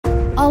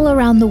All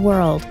around the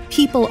world,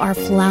 people are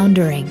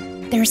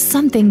floundering. There's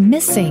something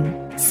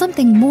missing,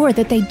 something more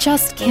that they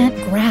just can't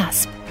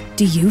grasp.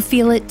 Do you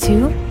feel it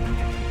too?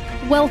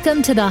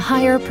 Welcome to the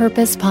Higher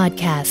Purpose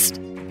Podcast.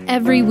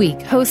 Every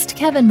week, host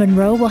Kevin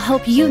Monroe will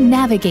help you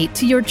navigate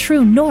to your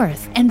true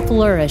north and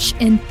flourish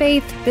in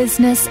faith,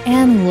 business,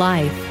 and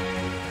life.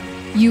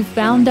 You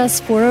found us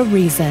for a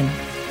reason.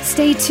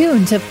 Stay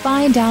tuned to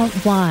find out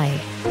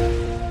why.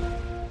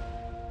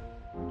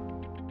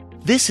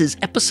 This is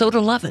episode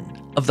 11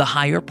 of the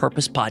Higher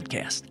Purpose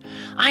Podcast.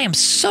 I am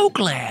so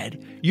glad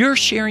you're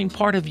sharing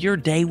part of your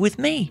day with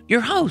me,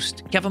 your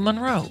host, Kevin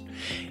Monroe.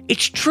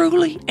 It's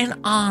truly an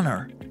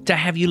honor to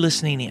have you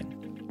listening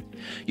in.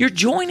 You're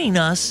joining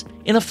us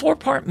in a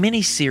 4-part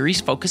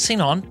mini-series focusing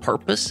on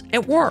purpose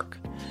at work.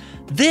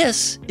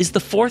 This is the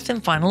 4th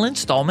and final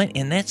installment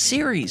in that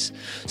series.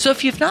 So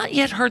if you've not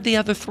yet heard the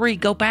other 3,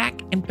 go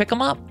back and pick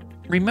them up.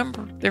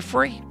 Remember, they're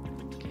free.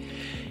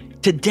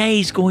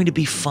 Today's going to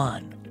be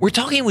fun. We're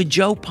talking with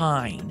Joe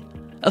Pine,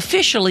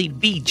 officially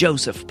B.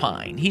 Joseph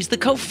Pine. He's the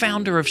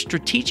co-founder of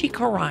Strategic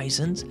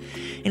Horizons,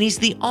 and he's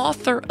the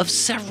author of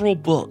several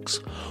books.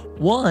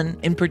 One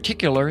in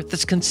particular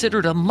that's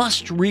considered a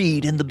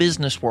must-read in the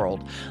business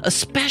world,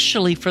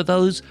 especially for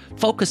those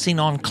focusing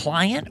on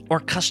client or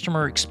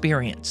customer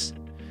experience.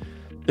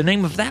 The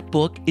name of that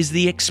book is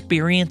The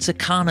Experience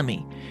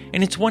Economy,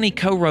 and it's one he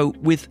co-wrote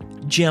with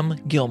Jim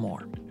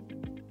Gilmore.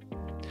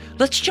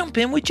 Let's jump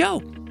in with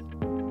Joe.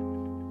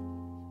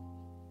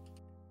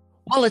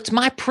 Well, it's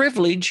my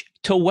privilege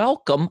to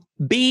welcome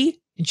B.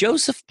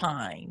 Joseph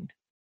Pine,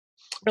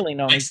 really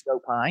known as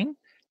Joe Pine,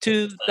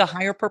 to the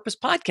Higher Purpose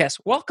Podcast.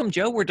 Welcome,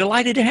 Joe. We're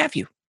delighted to have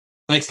you.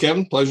 Thanks,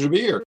 Kevin. Pleasure to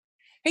be here.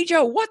 Hey,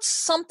 Joe, what's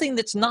something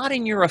that's not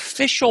in your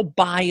official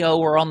bio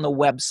or on the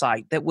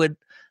website that would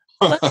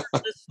let our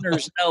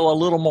listeners know a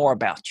little more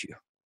about you?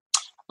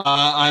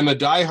 I'm a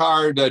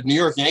diehard New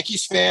York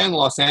Yankees fan,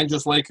 Los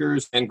Angeles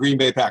Lakers, and Green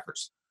Bay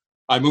Packers.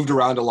 I moved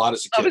around a lot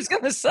as a kid. I was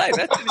going to say,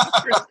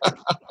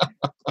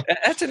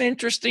 that's an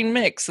interesting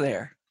mix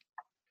there.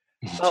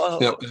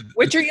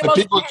 Which are you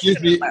most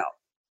passionate about?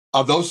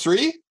 Of those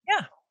 3?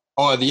 Yeah.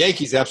 Oh, the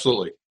Yankees,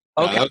 absolutely.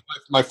 Okay. That was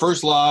my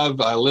first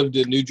love. I lived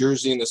in New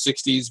Jersey in the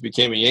 60s,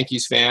 became a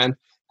Yankees fan,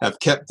 have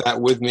kept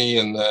that with me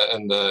in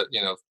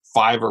the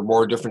 5 or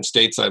more different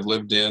states I've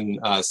lived in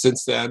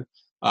since then.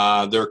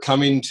 They're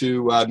coming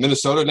to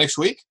Minnesota next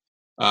week.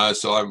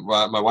 So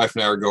my wife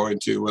and I are going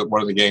to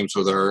one of the games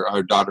with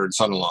our daughter and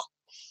son-in-law.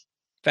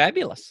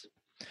 Fabulous.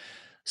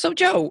 So,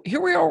 Joe,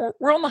 here we are.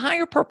 We're on the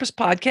Higher Purpose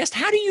Podcast.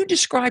 How do you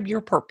describe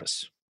your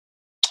purpose?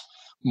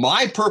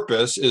 My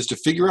purpose is to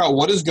figure out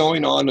what is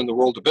going on in the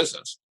world of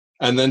business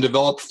and then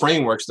develop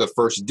frameworks that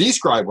first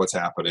describe what's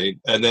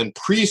happening and then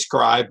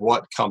prescribe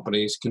what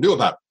companies can do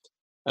about it.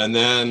 And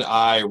then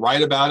I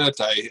write about it.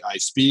 I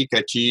speak,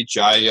 I teach,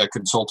 I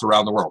consult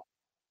around the world.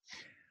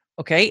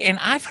 Okay, and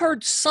I've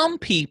heard some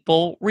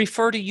people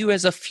refer to you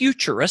as a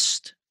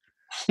futurist,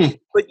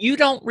 but you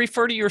don't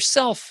refer to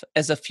yourself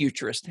as a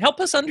futurist. Help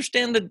us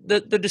understand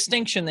the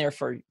distinction there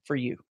for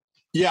you.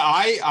 Yeah,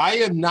 I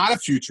am not a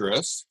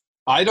futurist.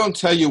 I don't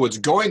tell you what's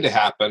going to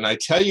happen. I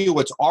tell you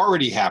what's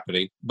already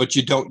happening, but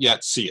you don't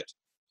yet see it.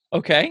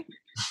 Okay.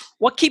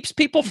 What keeps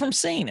people from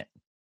seeing it?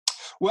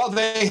 Well,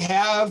 they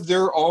have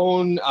their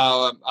own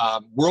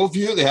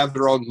worldview. They have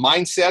their own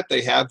mindset.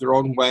 They have their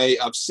own way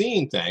of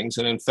seeing things.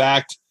 And in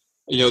fact,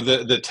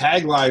 the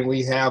tagline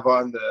we have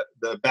on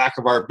the back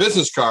of our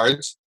business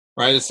cards,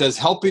 right? It says,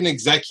 helping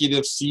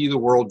executives see the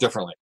world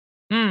differently.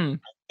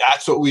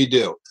 That's what we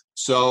do.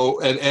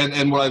 So,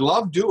 and what I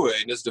love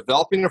doing is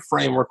developing a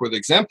framework with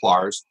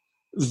exemplars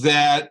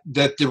that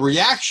the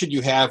reaction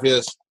you have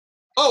is,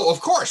 oh,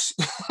 of course,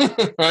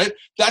 right?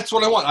 That's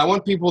what I want. I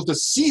want people to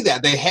see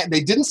that.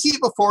 They didn't see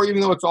it before, even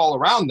though it's all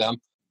around them,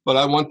 but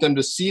I want them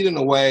to see it in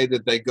a way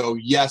that they go,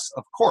 yes,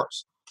 of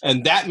course.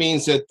 And that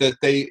means that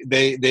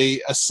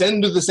they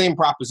ascend to the same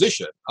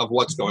proposition of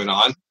what's going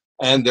on,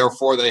 and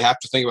therefore they have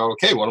to think about,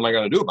 okay, what am I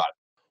going to do about it?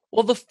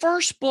 Well, the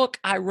first book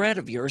I read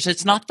of yours,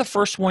 it's not the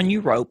first one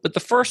you wrote, but the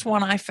first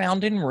one I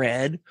found and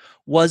read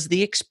was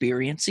The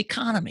Experience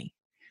Economy.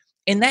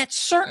 And that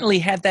certainly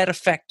had that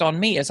effect on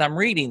me as I'm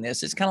reading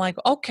this. It's kind of like,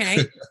 okay,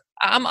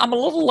 I'm a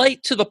little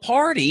late to the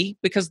party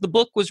because the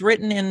book was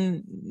written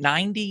in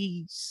 99.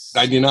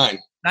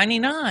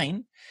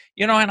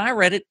 And I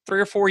read it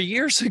 3 or 4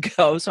 years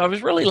ago, so I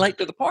was really late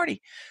to the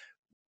party.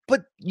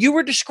 But you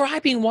were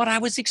describing what I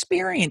was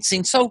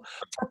experiencing. So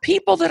for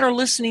people that are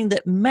listening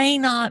that may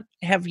not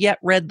have yet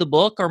read the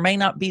book or may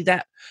not be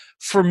that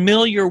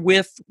familiar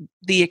with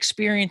the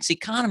Experience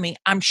Economy,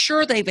 I'm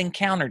sure they've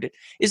encountered it.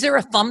 Is there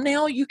a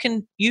thumbnail you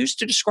can use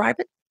to describe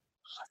it?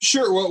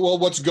 Sure. Well,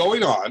 what's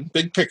going on,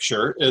 big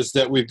picture, is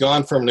that we've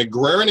gone from an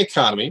agrarian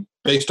economy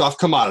based off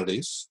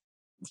commodities.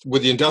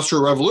 With the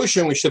Industrial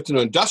Revolution, we shifted to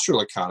an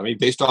industrial economy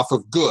based off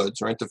of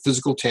goods, right? The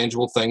physical,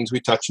 tangible things we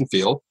touch and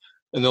feel.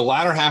 In the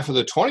latter half of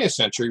the 20th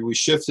century, we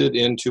shifted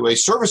into a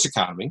service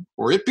economy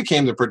where it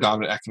became the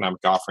predominant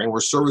economic offering,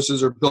 where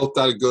services are built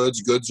out of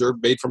goods, goods are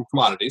made from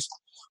commodities.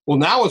 Well,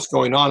 now what's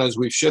going on is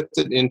we've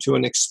shifted into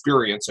an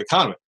experience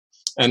economy.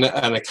 and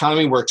an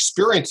economy where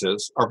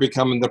experiences are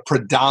becoming the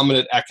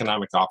predominant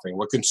economic offering.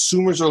 What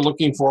consumers are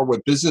looking for,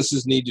 what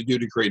businesses need to do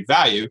to create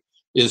value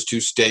is to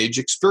stage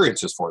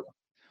experiences for them.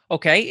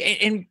 Okay.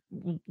 And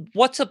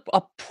what's a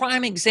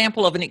prime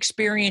example of an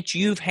experience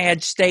you've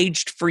had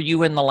staged for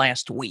you in the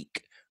last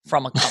week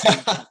from a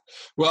company?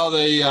 Well,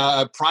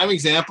 the prime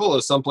example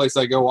is someplace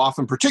I go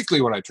often,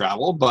 particularly when I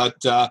travel. But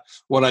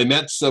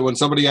when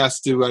somebody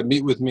asked to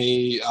meet with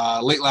me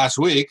late last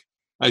week,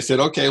 I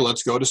said, okay,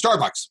 let's go to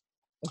Starbucks.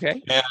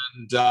 Okay.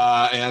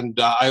 And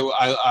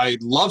I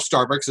love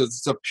Starbucks.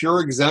 It's a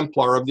pure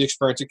exemplar of the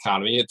experience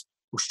economy.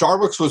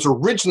 Starbucks was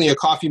originally a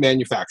coffee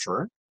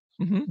manufacturer.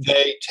 Mm-hmm.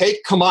 They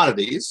take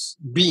commodities,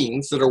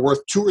 beans that are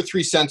worth 2 or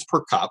 3 cents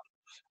per cup,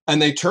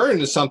 and they turn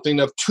into something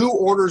of 2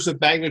 orders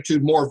of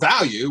magnitude more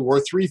value,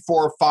 worth $3,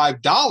 $4,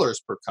 $5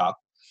 per cup,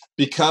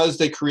 because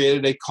they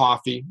created a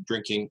coffee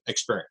drinking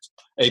experience,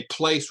 a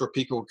place where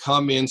people would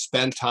come in,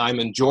 spend time,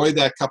 enjoy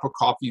that cup of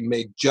coffee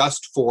made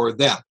just for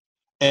them.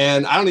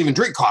 And I don't even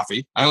drink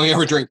coffee. I only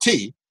ever drink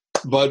tea.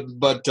 But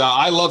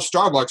I love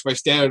Starbucks. My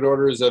standard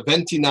order is a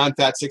venti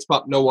non-fat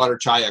 6-pump, no water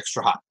chai,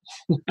 extra hot.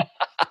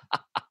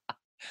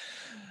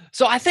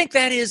 So I think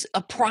that is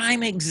a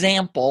prime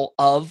example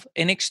of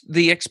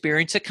the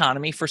experience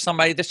economy for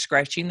somebody that's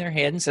scratching their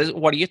head and says,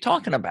 "What are you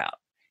talking about?"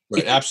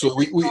 Right,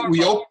 absolutely.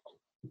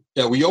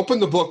 We open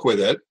the book with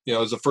it,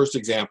 as the first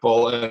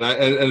example, and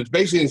it's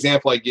basically an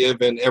example I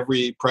give in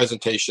every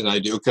presentation I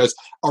do, because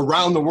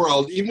around the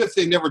world, even if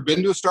they've never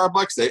been to a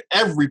Starbucks,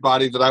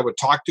 everybody that I would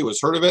talk to has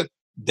heard of it.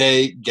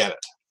 They get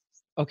it.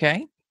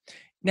 Okay.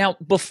 Now,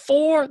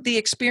 before the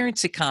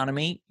experience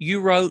economy, you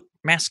wrote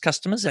mass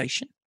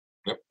customization.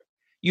 Yep.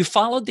 You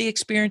followed the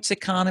experience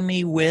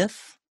economy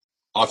with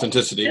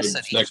Authenticity.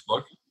 Next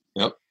book.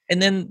 Yep.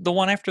 And then the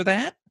one after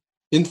that?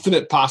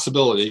 Infinite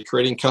Possibility,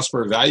 Creating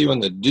Customer Value on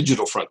the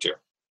Digital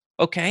Frontier.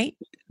 Okay.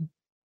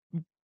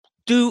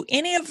 Do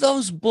any of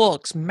those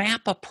books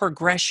map a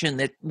progression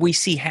that we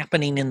see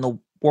happening in the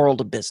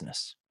world of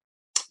business?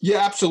 Yeah,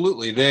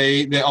 absolutely.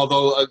 They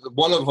although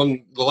one of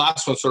them, the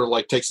last one, sort of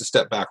like takes a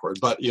step backward.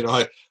 But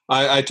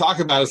I talk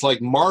about it's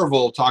like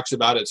Marvel talks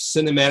about its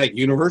cinematic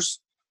universe.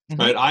 Mm-hmm.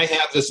 Right? I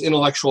have this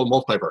intellectual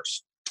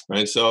multiverse.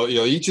 Right. So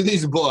each of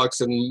these books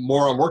and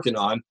more I'm working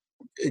on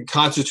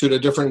constitute a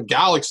different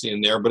galaxy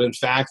in there, but in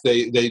fact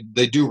they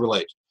do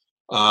relate.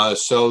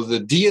 So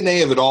the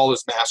DNA of it all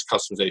is mass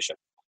customization.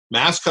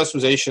 Mass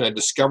customization I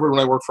discovered when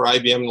I worked for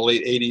IBM in the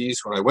late 80s.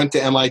 When I went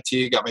to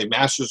MIT, got my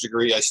master's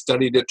degree, I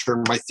studied it,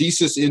 turned my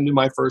thesis into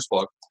my first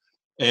book.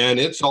 And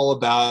it's all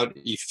about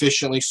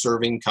efficiently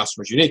serving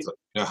customers uniquely.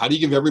 How do you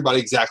give everybody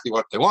exactly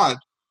what they want,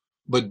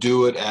 but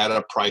do it at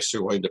a price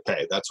they're willing to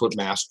pay? That's what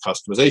mass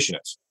customization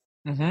is.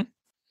 Mm-hmm.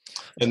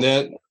 And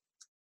then...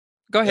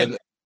 Go ahead.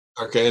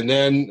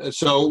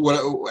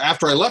 So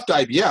after I left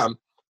IBM,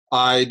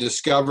 I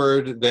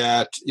discovered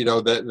that,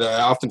 that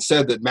I often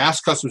said that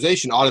mass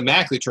customization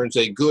automatically turns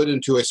a good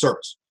into a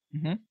service.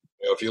 Mm-hmm.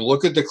 If you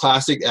look at the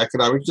classic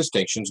economic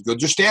distinctions,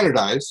 goods are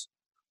standardized,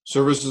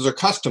 services are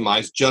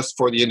customized just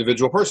for the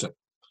individual person.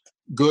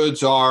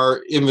 Goods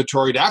are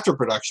inventoried after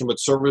production, but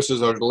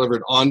services are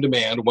delivered on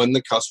demand when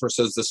the customer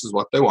says this is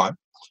what they want.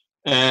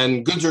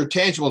 And goods are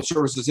tangible and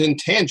services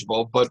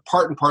intangible, but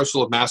part and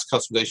parcel of mass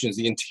customization is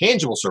the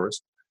intangible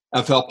service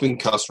of helping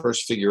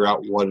customers figure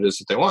out what it is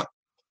that they want.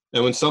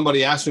 And when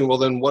somebody asked me, well,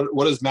 then what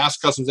does mass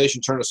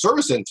customization turn a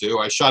service into?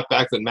 I shot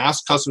back that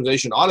mass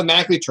customization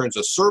automatically turns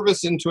a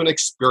service into an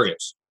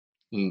experience.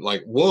 And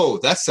like, whoa,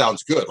 that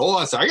sounds good. Hold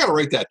on a second, I got to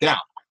write that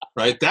down,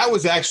 right? That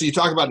was actually, you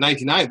talk about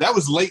 1990, that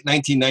was late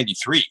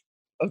 1993.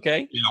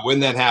 Okay. When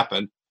that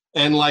happened.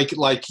 And like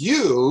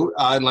you,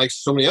 and like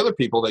so many other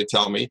people, they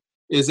tell me,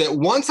 is that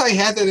once I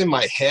had that in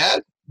my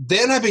head,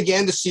 then I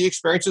began to see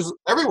experiences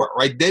everywhere,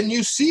 right? Then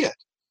you see it.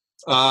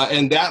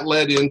 And that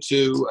led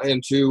into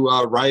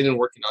writing and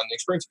working on the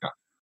experience economy.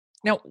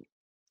 Now,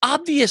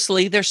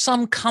 obviously, there's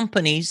some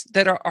companies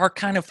that are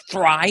kind of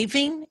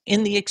thriving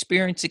in the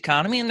experience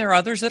economy, and there are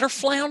others that are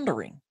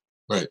floundering.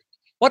 Right.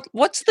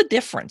 What's the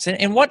difference,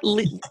 and what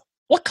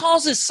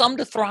causes some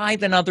to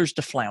thrive and others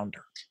to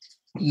flounder?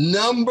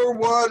 Number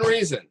one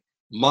reason: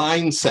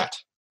 mindset.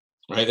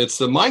 Right. It's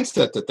the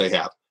mindset that they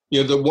have.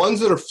 The ones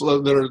that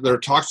are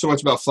talked so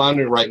much about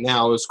floundering right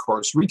now is, of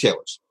course,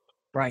 retailers.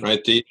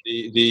 Right.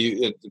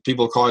 The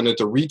people calling it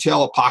the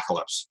retail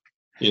apocalypse.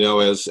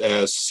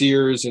 As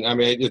Sears, and I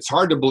mean, it's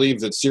hard to believe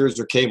that Sears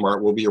or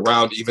Kmart will be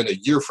around even a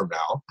year from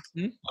now.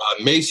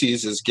 Mm-hmm.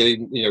 Macy's is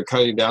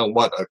cutting down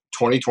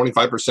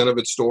 20-25% of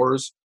its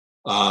stores.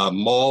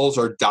 Malls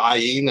are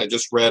dying. I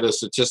just read a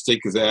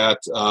statistic that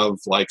of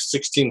like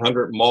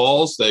 1,600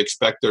 malls, they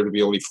expect there to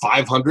be only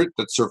 500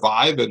 that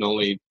survive and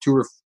only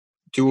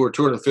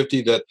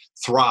 250 that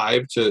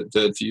thrive. To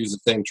use the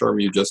same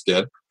term you just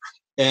did.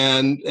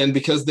 And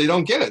because they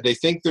don't get it, they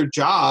think their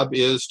job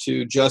is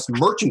to just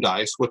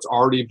merchandise what's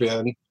already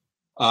been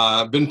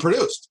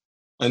produced,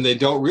 and they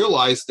don't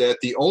realize that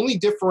the only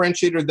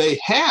differentiator they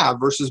have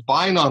versus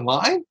buying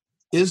online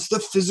is the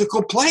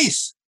physical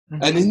place.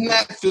 Mm-hmm. And in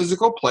that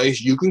physical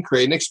place, you can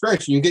create an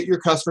experience. You can get your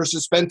customers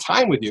to spend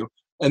time with you,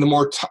 And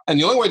and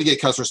the only way to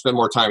get customers to spend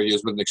more time with you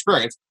is with an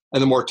experience.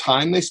 And the more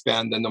time they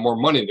spend, then the more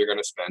money they're going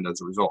to spend as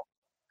a result.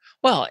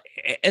 Well,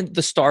 and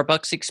the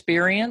Starbucks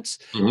experience,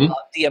 Mm-hmm.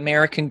 the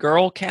American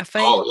Girl Cafe.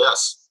 Oh,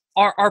 yes.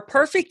 Are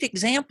perfect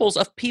examples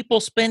of people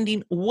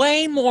spending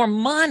way more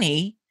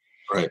money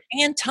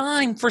and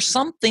time for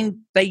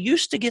something they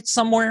used to get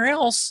somewhere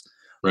else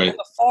with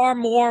a far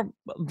more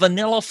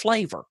vanilla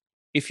flavor,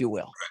 if you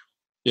will.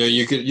 Yeah,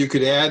 you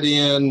could add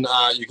in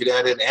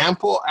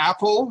Apple,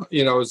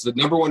 is the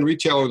number one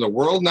retailer in the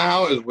world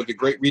now with a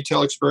great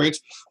retail experience.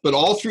 But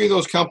all three of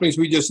those companies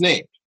we just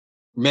named,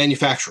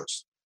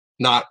 manufacturers,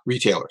 not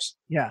retailers.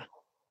 Yeah.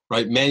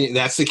 Right.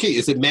 That's the key,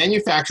 is that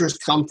manufacturers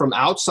come from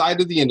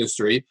outside of the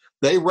industry.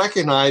 They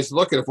recognize,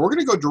 look, if we're going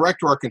to go direct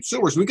to our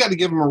consumers, we've got to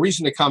give them a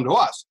reason to come to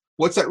us.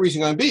 What's that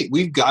reason going to be?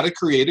 We've got to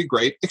create a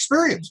great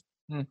experience.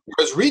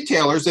 Whereas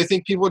retailers, they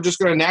think people are just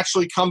going to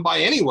naturally come by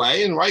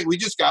anyway. And we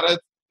just got to,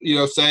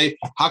 say,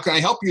 how can I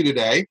help you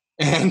today?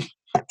 And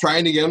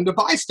trying to get them to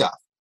buy stuff.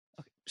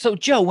 So,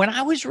 Joe, when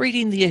I was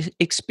reading the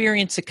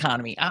experience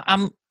economy,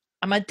 I'm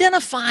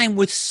identifying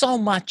with so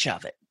much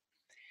of it.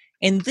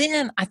 And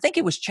then I think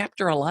it was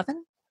chapter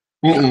 11.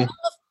 Mm-mm.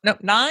 No,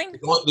 9?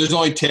 There's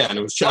only 10.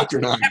 It was chapter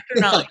 9. Chapter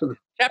 9.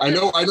 I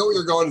know where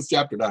you're going. It's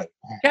chapter 9.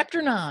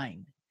 Chapter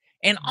 9.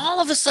 And all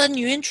of a sudden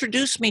you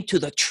introduced me to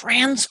the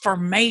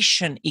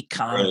transformation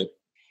economy. Right.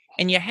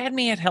 And you had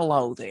me at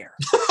hello there.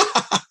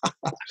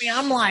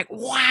 I'm like,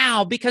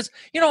 wow, because,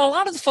 a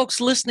lot of the folks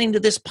listening to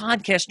this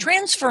podcast,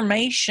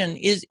 transformation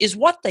is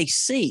what they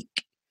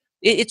seek.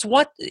 It's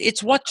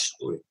what's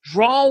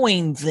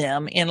drawing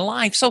them in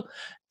life. So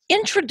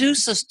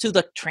introduce us to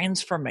the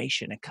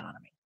transformation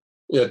economy.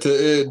 Yeah,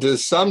 to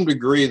some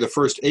degree, the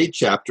first 8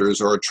 chapters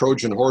are a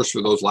Trojan horse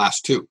for those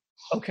last 2.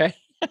 Okay.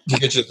 To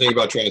get you to think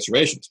about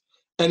transformations.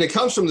 And it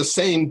comes from the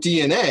same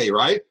DNA,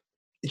 right?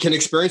 Can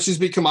experiences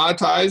be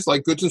commoditized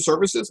like goods and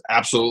services?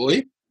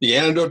 Absolutely. The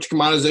antidote to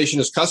commoditization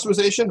is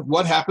customization.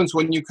 What happens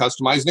when you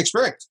customize an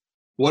experience?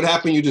 What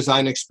happens when you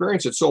design an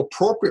experience that's so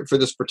appropriate for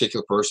this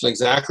particular person,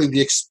 exactly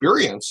the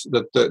experience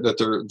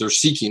that they're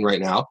seeking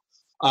right now?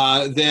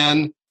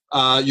 Then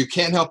you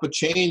can't help but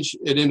change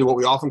it into what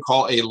we often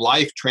call a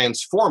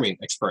life-transforming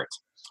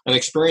experience, an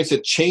experience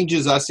that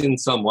changes us in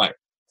some way.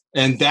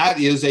 And that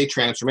is a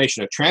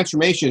transformation. A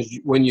transformation is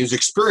when you use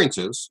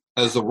experiences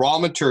as the raw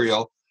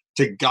material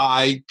to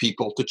guide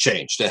people to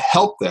change, to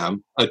help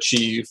them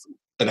achieve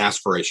an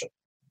aspiration.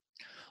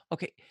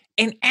 Okay.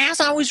 And as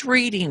I was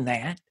reading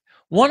that,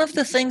 one of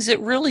the things that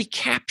really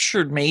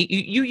captured me,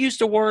 you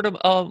used a word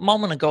a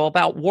moment ago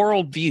about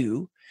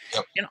worldview.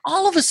 Yep. And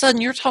all of a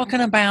sudden you're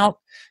talking about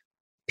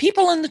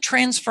people in the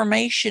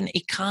transformation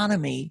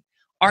economy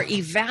are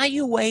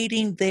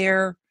evaluating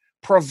their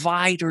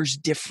providers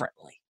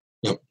differently.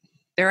 Yep.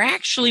 They're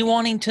actually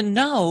wanting to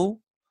know,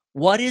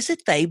 what is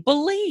it they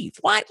believe?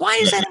 Why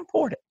is that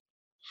important?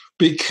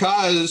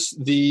 Because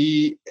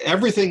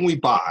everything we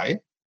buy,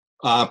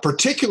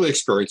 particularly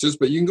experiences,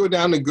 but you can go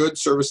down to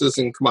goods, services,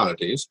 and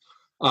commodities,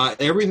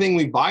 everything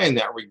we buy in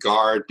that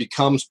regard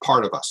becomes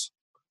part of us,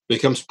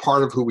 becomes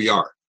part of who we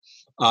are.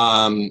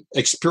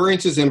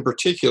 Experiences in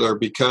particular,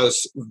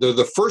 because they're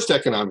the first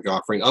economic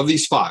offering of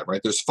these 5, right?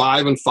 There's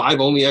 5 and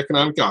 5 only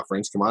economic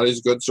offerings: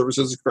 commodities, goods,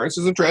 services,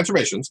 experiences, and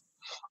transformations.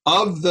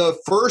 Of the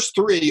first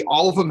 3,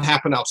 all of them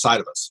happen outside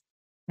of us.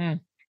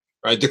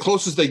 Right? The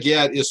closest they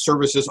get is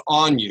services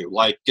on you,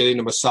 like getting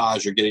a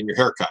massage or getting your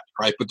hair cut,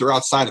 right? But they're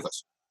outside of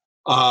us.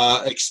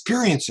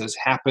 Experiences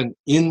happen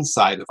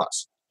inside of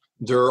us.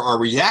 They're our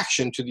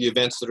reaction to the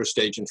events that are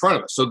staged in front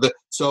of us.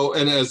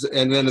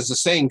 And then as the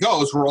saying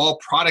goes, we're all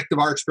product of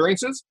our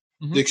experiences.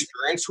 Mm-hmm. The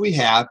experience we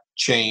have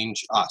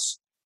change us.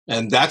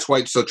 And that's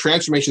why, so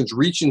transformations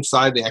reach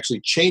inside, they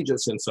actually change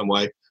us in some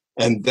way.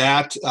 And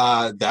that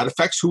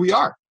affects who we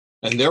are.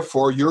 And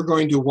therefore, you're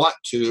going to want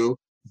to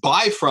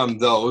buy from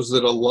those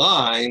that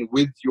align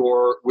with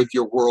your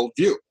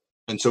worldview.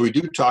 And so we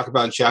do talk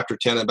about in chapter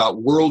 10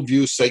 about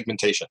worldview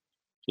segmentation.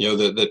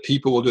 That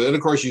people will do. And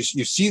of course,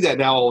 you see that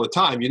now all the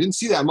time. You didn't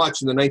see that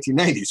much in the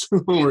 1990s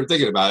when we were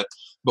thinking about it.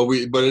 But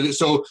it is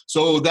so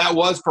that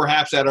was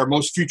perhaps at our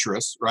most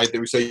futurist, right? That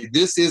we say,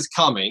 this is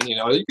coming.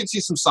 You can see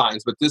some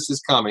signs, but this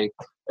is coming.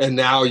 And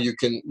now you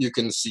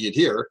can see it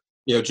here.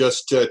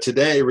 Just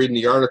today, reading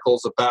the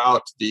articles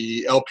about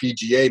the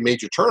LPGA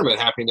major tournament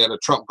happening at a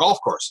Trump golf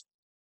course.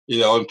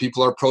 And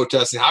people are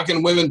protesting, how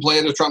can women play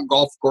at a Trump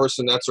golf course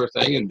and that sort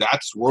of thing? And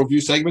that's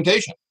worldview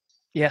segmentation.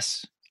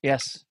 Yes.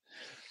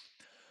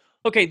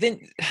 Okay, then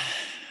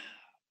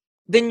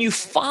you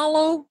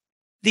follow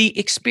the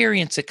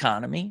experience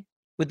economy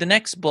with the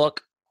next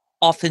book,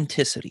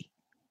 Authenticity.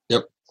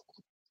 Yep.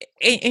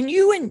 And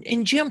you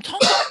and Jim talk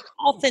about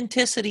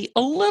authenticity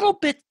a little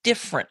bit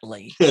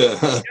differently.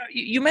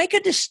 You make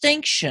a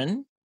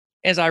distinction,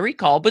 as I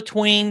recall,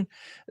 between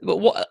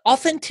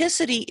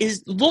authenticity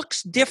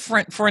looks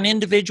different for an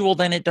individual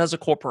than it does a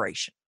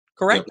corporation,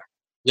 correct?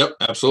 Yep,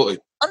 absolutely.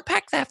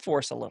 Unpack that for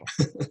us a little.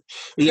 Some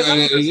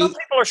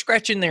people are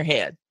scratching their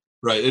head.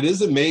 Right. It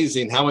is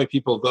amazing how many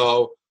people,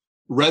 though,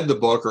 read the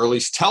book, or at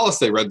least tell us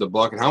they read the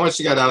book, and how much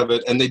they got out of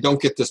it, and they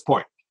don't get this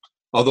point.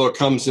 although it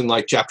comes in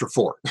like chapter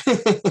 4.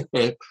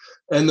 Right?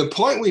 And the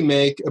point we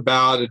make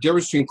about a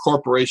difference between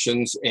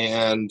corporations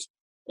and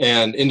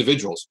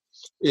individuals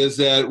is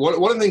that one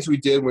of the things we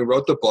did when we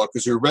wrote the book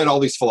is we read all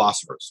these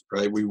philosophers,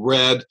 right? We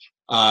read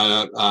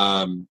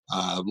Lionel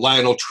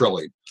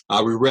Trilling.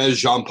 We read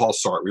Jean-Paul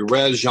Sartre. We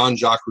read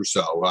Jean-Jacques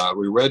Rousseau.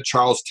 We read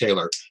Charles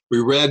Taylor. We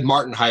read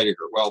Martin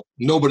Heidegger. Well,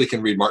 nobody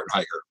can read Martin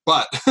Heidegger,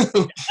 but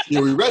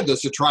we read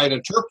this to try and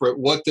interpret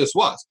what this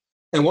was.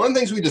 And one of the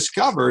things we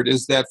discovered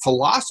is that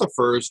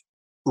philosophers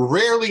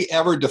rarely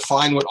ever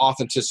define what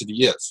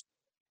authenticity is.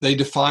 They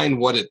define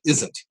what it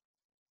isn't.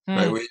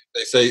 Right?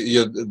 They say,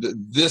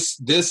 this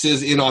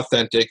is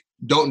inauthentic.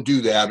 Don't do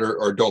that,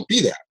 or don't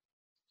be that.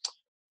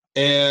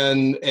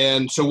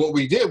 And so what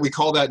we did, we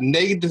call that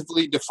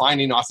negatively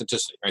defining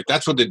authenticity. Right?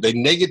 That's what they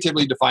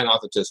negatively define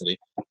authenticity.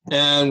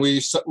 And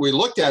we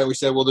looked at it. We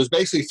said, well, there's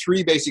basically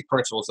 3 basic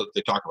principles that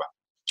they talk about.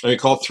 And we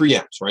call it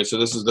 3M's. Right? So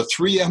this is the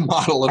 3M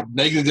model of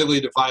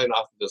negatively defining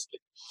authenticity.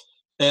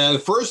 And the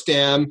first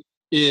M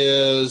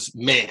is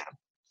man.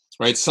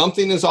 Right?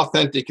 Something is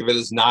authentic if it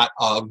is not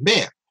of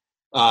man.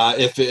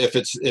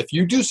 If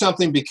you do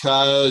something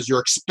because you're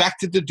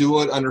expected to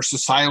do it under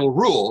societal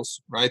rules,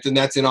 right, then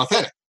that's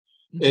inauthentic.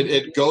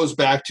 It goes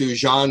back to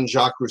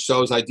Jean-Jacques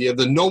Rousseau's idea of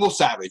the noble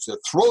savage that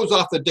throws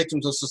off the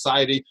dictates of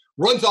society,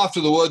 runs off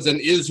to the woods,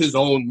 and is his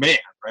own man,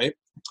 right?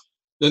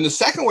 Then the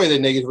second way they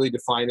negatively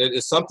define it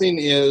is something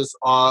is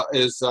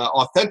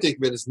authentic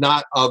but is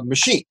not of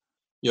machine.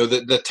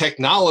 The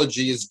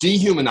technology is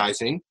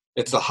dehumanizing.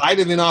 It's the height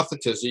of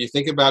inauthenticity. You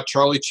think about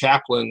Charlie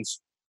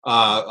Chaplin's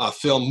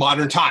film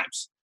Modern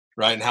Times,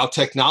 right? And how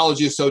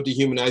technology is so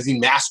dehumanizing,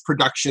 mass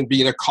production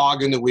being a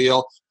cog in the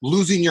wheel,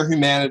 losing your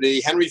humanity.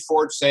 Henry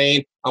Ford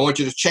saying, I want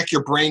you to check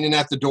your brain in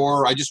at the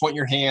door. I just want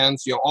your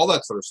hands, all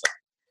that sort of stuff.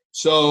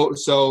 So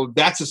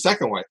that's the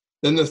second way.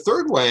 Then the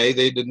third way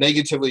they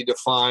negatively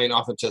define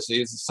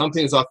authenticity is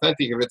something is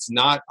authentic if it's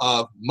not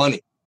of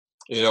money.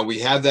 We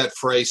have that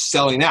phrase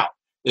selling out.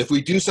 If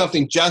we do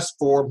something just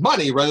for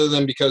money rather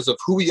than because of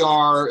who we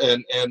are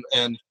and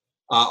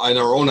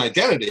our own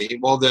identity,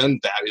 well, then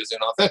that is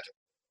inauthentic.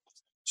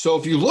 So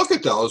if you look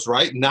at those,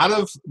 right, not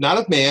of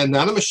man,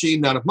 not of machine,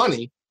 not of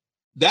money,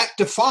 that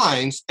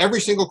defines every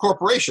single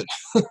corporation.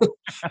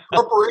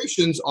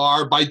 Corporations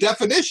are, by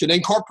definition,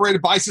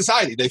 incorporated by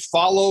society. They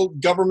follow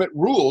government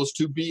rules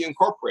to be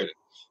incorporated.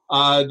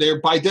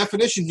 They're, by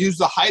definition, use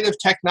the height of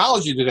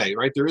technology today,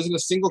 right? There isn't a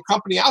single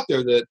company out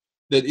there that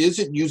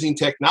isn't using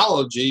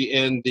technology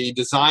in the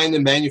design,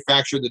 the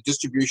manufacture, the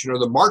distribution, or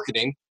the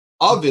marketing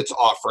of its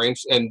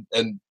offerings, and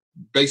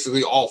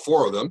basically all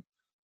 4 of them.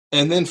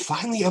 And then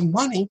finally, of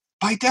money,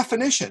 by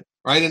definition,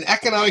 right? An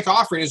economic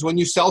offering is when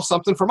you sell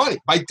something for money.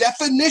 By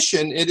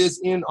definition, it is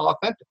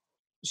inauthentic.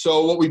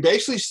 So what we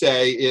basically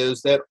say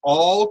is that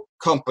all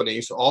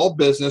companies, all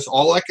business,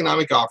 all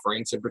economic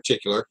offerings in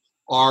particular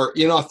are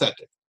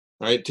inauthentic,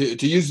 right?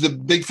 To use the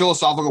big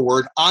philosophical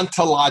word,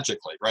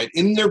 ontologically, right?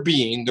 In their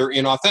being, they're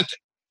inauthentic.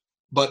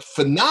 But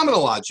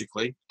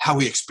phenomenologically, how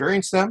we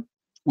experience them,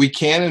 we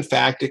can in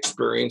fact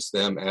experience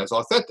them as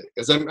authentic,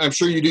 as I'm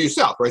sure you do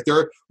yourself, right?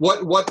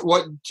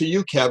 What to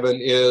you, Kevin,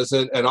 is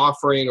an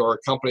offering or a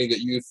company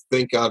that you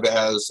think of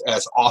as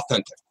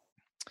authentic?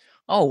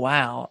 Oh,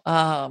 wow.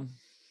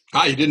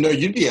 You didn't know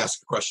you'd be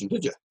asked a question,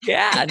 did you?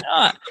 Yeah,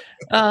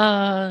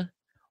 no.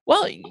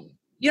 Well,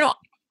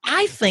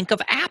 I think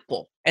of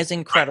Apple as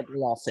incredibly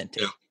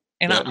authentic. Yeah.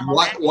 And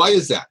why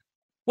is that?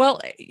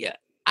 Well,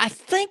 I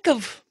think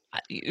of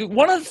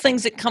one of the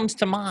things that comes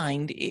to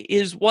mind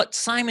is what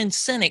Simon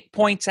Sinek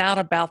points out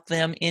about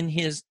them in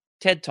his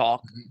TED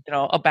Talk,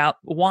 about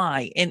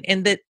why,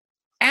 and that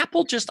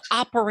Apple just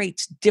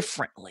operates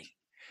differently.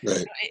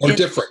 Right. Or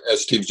different,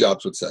 as Steve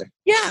Jobs would say.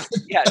 Yeah,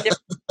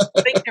 different.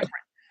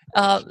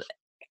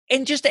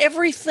 And just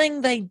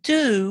everything they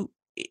do,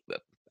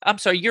 I'm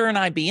sorry, you're an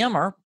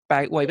IBMer,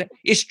 by the way,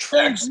 is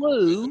true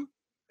blue.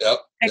 Yep.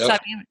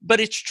 But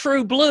it's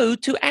true blue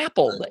to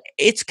Apple. Right.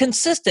 It's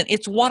consistent.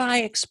 It's what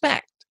I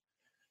expect.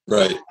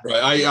 Right.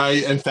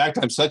 I in fact,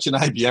 I'm such an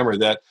IBMer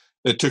that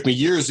it took me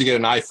years to get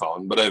an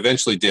iPhone, but I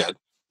eventually did.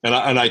 And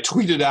I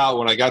tweeted out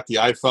when I got the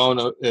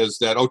iPhone is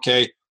that,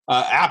 okay,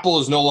 Apple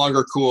is no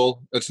longer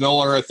cool. It's no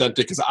longer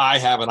authentic because I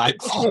have an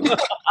iPhone.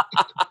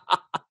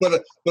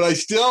 but I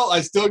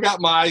still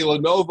got my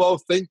Lenovo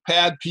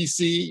ThinkPad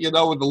PC,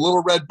 with the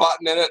little red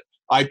button in it.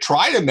 I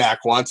tried a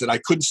Mac once and I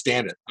couldn't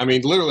stand it. I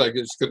mean, literally, I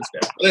just couldn't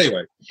stand it. But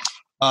anyway,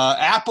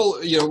 Apple,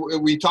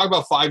 we talk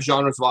about 5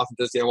 genres of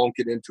authenticity. I won't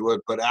get into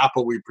it, but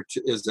Apple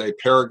is a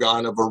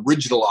paragon of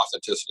original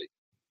authenticity,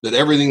 that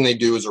everything they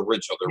do is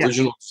original, the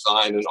original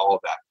design and all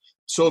of that.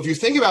 So if you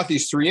think about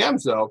these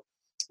 3Ms, though,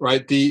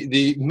 right,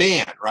 the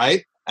man,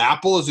 right?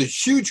 Apple is a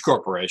huge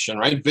corporation,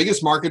 right?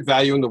 Biggest market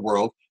value in the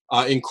world,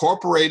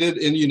 incorporated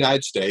in the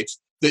United States,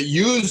 that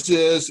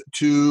uses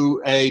to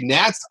a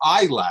gnat's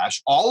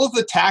eyelash all of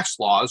the tax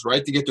laws,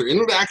 right, to get their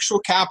intellectual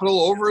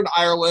capital over in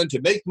Ireland, to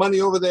make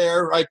money over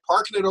there, right,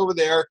 parking it over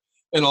there,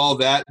 and all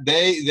that.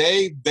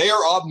 They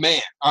are of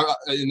man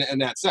in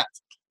that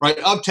sense, right,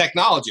 of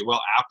technology. Well,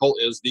 Apple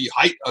is the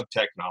height of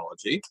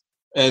technology,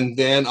 and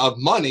then of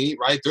money,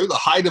 right? They're the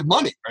height of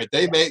money, right?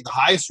 They make the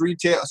highest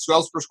retail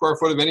sales per square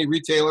foot of any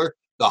retailer,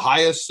 the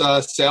highest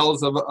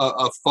sales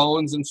of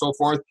phones and so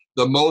forth,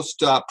 the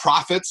most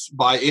profits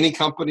by any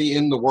company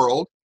in the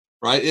world,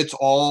 right? It's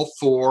all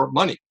for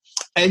money.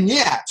 And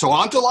yeah, so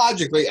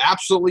ontologically,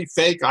 absolutely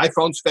fake,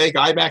 iPhone's fake,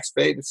 iMac's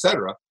fake,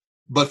 etc.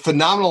 But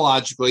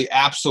phenomenologically,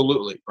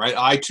 absolutely, right?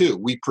 I too,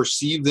 we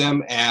perceive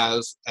them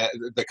as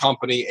the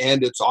company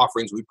and its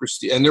offerings, we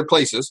perceive, and their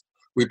places,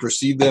 we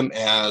perceive them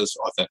as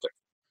authentic.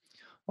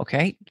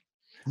 Okay.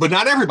 But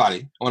not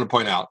everybody, I want to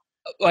point out.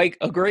 Like,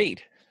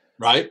 agreed.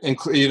 Right? And,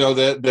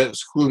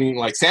 that's including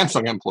like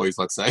Samsung employees,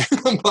 let's say.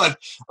 But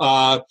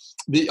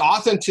the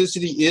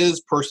authenticity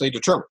is personally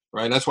determined,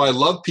 right? And that's why I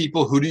love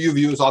people. Who do you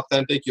view as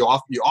authentic? You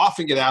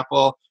often get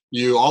Apple.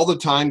 You all the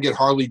time get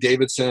Harley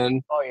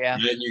Davidson. Oh yeah.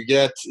 And you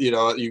get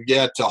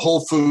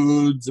Whole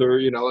Foods, or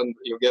and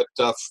you get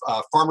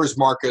farmers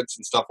markets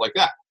and stuff like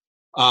that.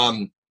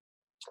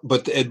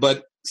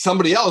 But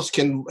somebody else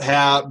can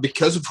have,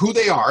 because of who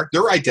they are,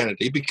 their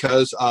identity,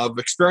 because of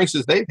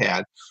experiences they've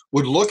had,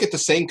 would look at the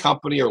same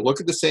company or look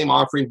at the same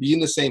offering, be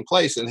in the same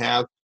place, and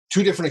have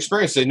two different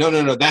experiences. Say, no,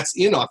 that's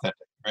inauthentic,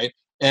 right?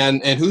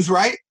 And who's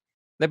right?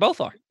 They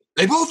both are.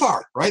 They both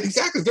are, right?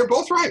 Exactly. They're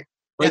both right.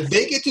 Right? Yeah.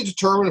 They get to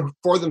determine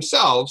for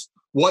themselves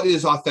what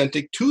is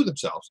authentic to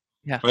themselves.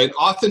 Yeah. Right?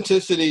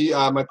 Authenticity,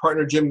 my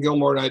partner Jim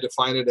Gilmore and I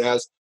define it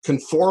as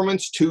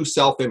conformance to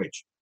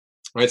self-image.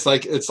 Right?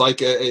 It's like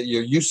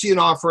you see an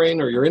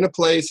offering, or you're in a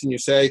place and you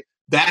say,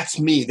 that's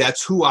me,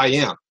 that's who I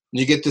am. And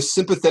you get this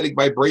sympathetic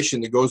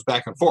vibration that goes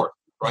back and forth,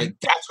 right?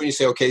 That's when you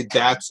say, okay,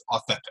 that's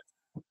authentic.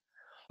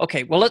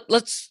 Okay, well,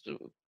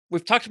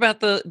 we've talked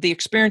about the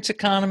experience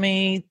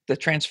economy, the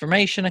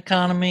transformation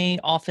economy,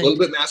 authentic. A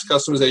little bit mass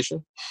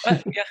customization.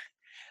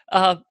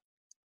 Yeah.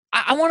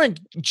 I want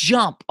to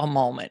jump a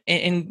moment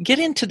and get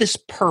into this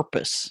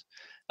purpose.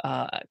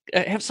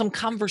 Have some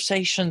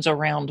conversations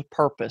around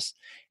purpose.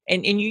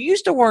 And you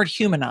used the word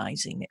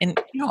humanizing. And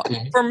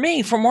for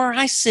me, from where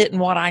I sit and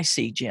what I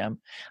see, Jim,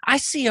 I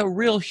see a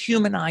real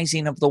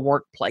humanizing of the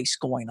workplace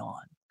going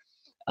on.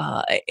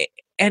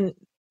 And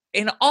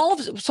all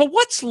of so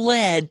what's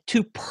led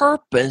to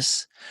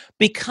purpose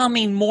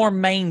becoming more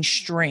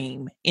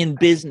mainstream in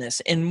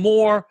business and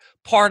more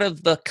part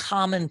of the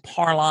common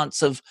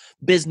parlance of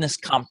business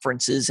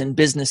conferences and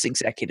business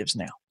executives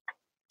now?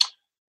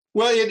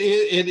 Well, it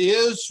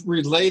is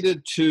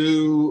related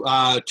to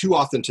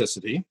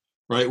authenticity.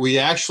 Right. We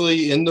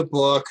actually, in the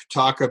book,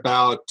 talk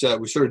about,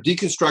 we sort of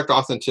deconstruct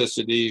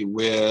authenticity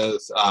with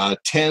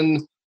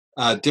 10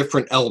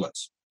 different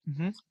elements.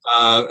 Mm-hmm.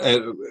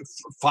 And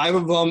 5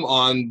 of them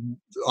on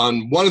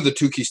one of the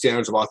 2 key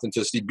standards of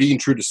authenticity, being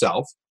true to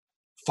self.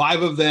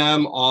 5 of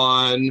them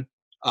on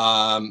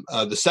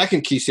the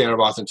second key standard of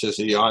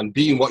authenticity, on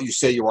being what you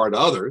say you are to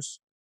others.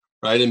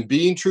 Right. And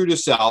being true to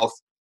self,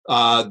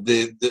 and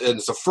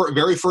it's the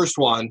very first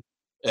one,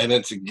 and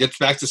it gets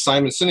back to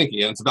Simon Sinek,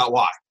 and it's about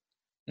why.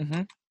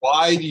 Mm-hmm.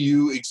 Why do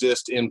you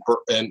exist in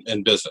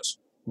business?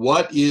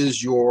 What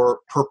is your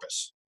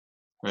purpose,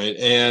 right?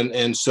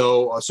 And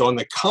so on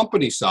the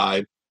company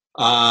side,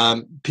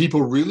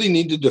 companies really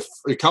need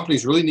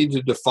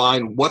to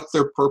define what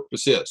their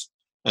purpose is,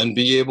 and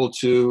be able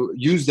to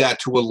use that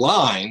to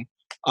align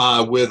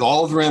with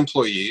all of their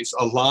employees,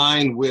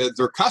 align with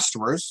their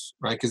customers,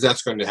 right? Because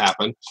that's going to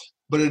happen.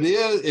 But it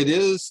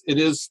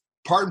is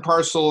part and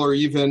parcel, or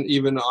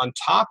even on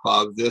top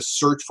of this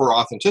search for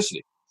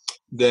authenticity.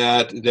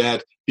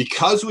 That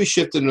because we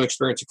shifted into an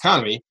experience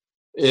economy,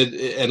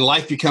 and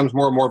life becomes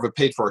more and more of a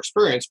paid-for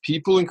experience,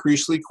 people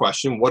increasingly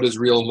question what is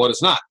real and what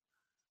is not.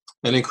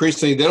 And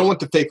increasingly, they don't want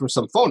the fake from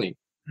some phony.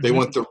 They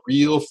want the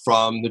real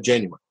from the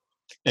genuine.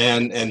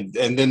 And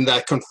then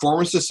that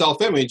conformance to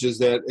self-image is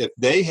that if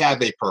they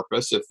have a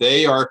purpose, if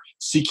they are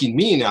seeking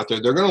meaning out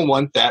there, they're going to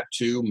want that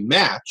to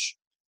match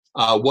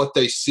what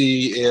they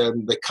see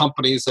in the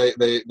companies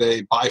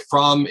they buy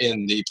from,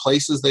 in the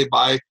places they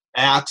buy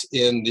at,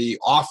 in the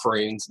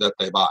offerings that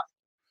they buy.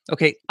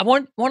 Okay, I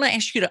want to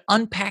ask you to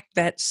unpack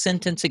that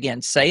sentence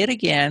again. Say it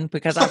again,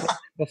 because I've heard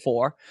it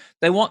before.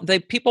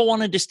 People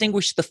want to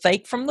distinguish the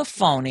fake from the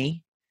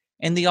phony,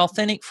 and the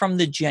authentic from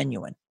the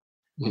genuine.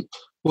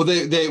 Well,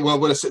 they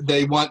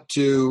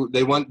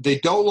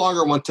no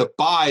longer want to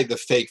buy the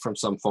fake from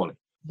some phony.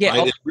 Yeah,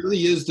 right? It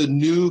really is the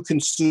new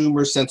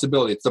consumer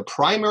sensibility. It's the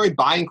primary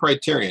buying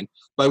criterion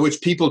by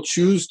which people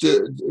choose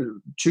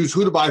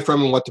who to buy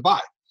from and what to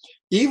buy,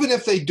 even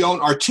if they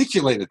don't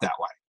articulate it that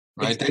way.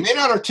 Right? Exactly. They may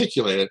not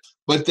articulate it,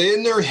 but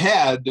in their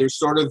head, there's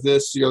sort of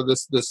this,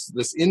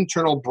 this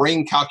internal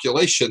brain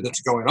calculation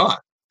that's going on,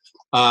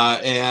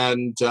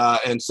 and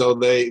so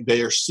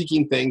they are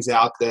seeking things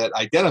out that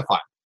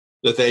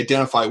they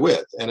identify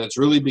with, and it's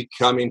really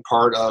becoming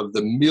part of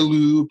the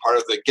milieu, part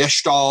of the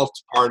gestalt,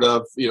 part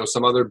of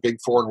some other big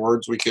foreign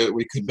words we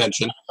could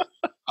mention.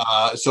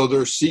 So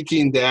they're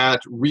seeking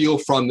that real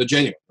from the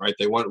genuine, right?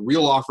 They want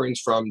real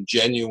offerings from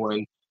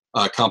genuine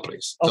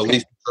companies, okay, at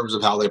least in terms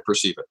of how they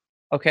perceive it.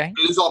 Okay.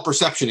 It is all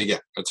perception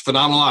again. It's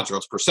phenomenological.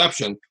 It's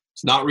perception.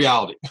 It's not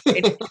reality.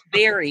 It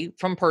vary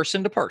from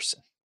person to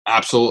person.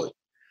 Absolutely.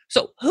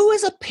 So who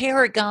is a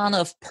paragon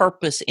of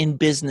purpose in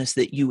business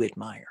that you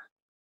admire?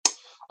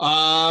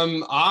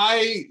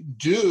 I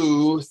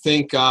do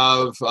think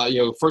of,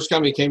 first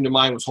company came to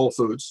mind was Whole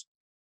Foods.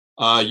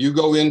 You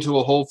go into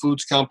a Whole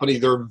Foods company,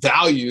 their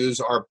values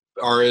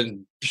are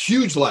in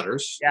huge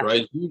letters,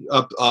 right?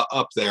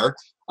 Up there.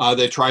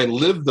 They try and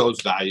live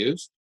those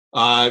values.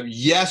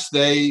 Yes,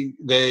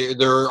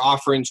 their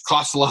offerings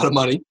cost a lot of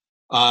money,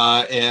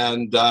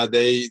 and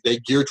they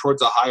gear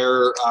towards a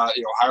higher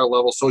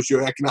level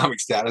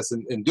socioeconomic status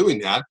in doing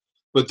that.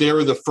 But they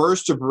were the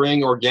first to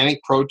bring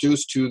organic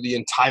produce to the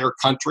entire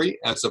country,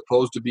 as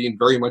opposed to being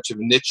very much of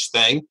a niche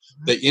thing.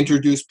 They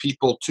introduced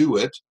people to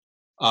it,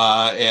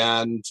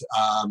 and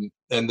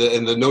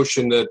the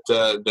notion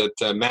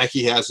that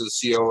Mackey has as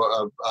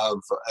CEO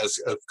of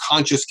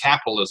conscious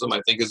capitalism,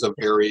 I think, is a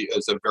very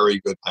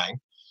good thing.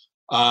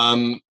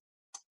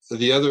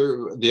 The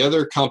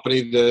other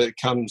company that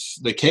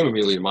came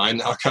immediately to mind,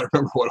 now I can't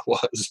remember what it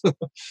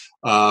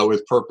was,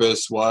 with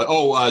purpose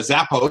was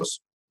Zappos.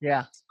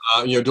 Yeah.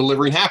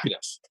 Delivering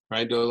happiness,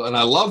 right? And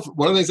I love,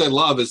 one of the things I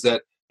love is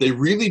that they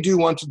really do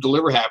want to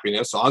deliver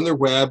happiness on their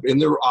web, in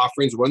their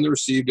offerings, when they're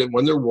received and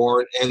when they're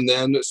worn, and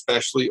then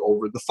especially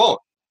over the phone.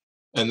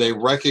 And they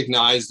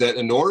recognize that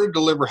in order to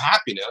deliver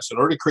happiness, in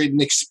order to create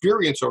an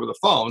experience over the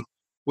phone,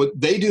 what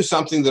they do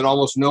something that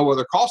almost no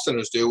other call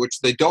centers do, which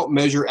they don't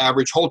measure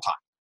average hold time.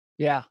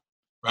 Yeah.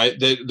 Right.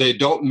 They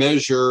don't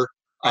measure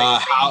they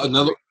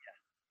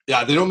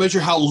don't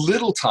measure how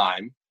little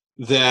time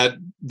that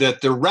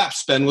the reps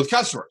spend with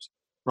customers,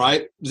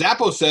 right?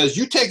 Zappos says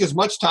you take as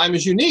much time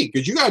as you need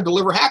because you got to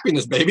deliver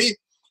happiness, baby.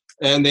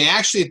 And they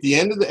actually, at the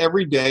end of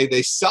every day,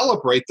 they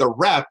celebrate the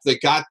rep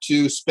that got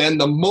to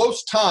spend the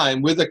most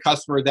time with a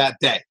customer that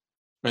day,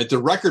 right? The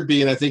record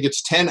being, I think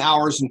it's 10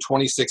 hours and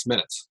 26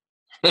 minutes,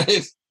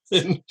 right?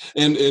 in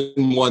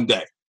one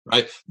day,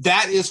 right?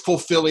 That is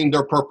fulfilling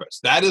their purpose.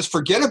 That is,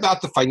 forget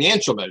about the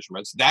financial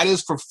measurements. That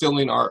is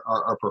fulfilling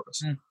our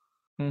purpose.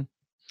 Mm-hmm.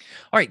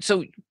 All right.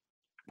 So,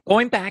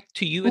 going back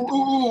to you.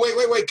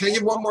 Wait. Can I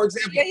give one more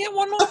example? Yeah,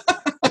 one more.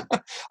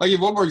 I'll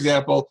give one more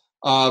example.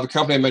 The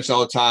company I mention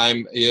all the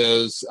time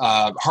is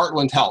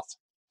Heartland Health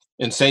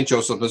in St.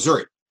 Joseph,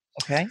 Missouri.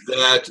 Okay.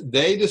 That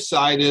they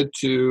decided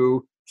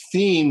to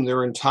theme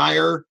their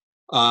entire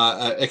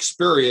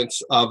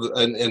experience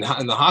in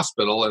the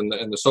hospital and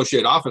the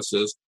associated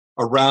offices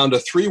around a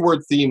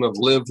 3-word theme of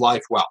live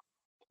life well.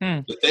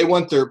 That they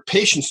want their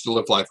patients to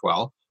live life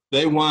well.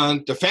 They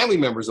want the family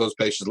members of those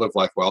patients to live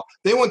life well.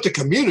 They want the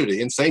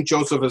community, and St.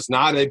 Joseph is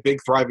not a big,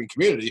 thriving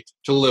community,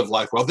 to live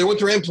life well. They want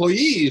their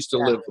employees to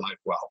live life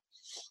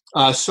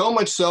well. So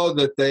much so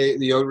that that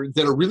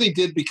it really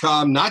did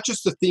become not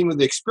just the theme of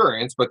the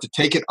experience, but to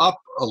take it up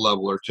a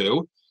level or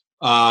two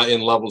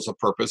in levels of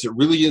purpose. It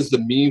really is the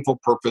meaningful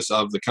purpose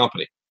of the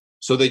company.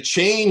 So they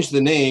changed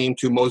the name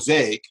to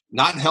Mosaic,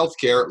 not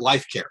healthcare,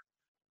 life care.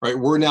 Right?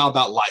 We're now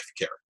about life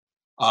care.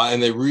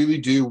 And they really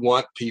do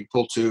want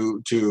people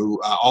to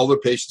all their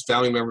patients,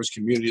 family members,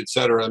 community, et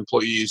cetera,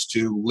 employees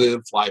to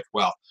live life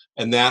well.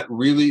 And that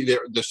really,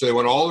 so they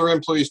want all their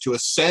employees to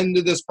ascend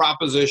to this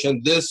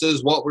proposition. This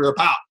is what we're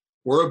about.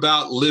 We're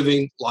about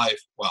living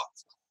life well.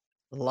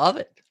 Love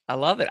it. I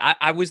love it.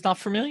 I was not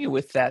familiar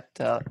with that,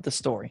 the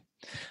story.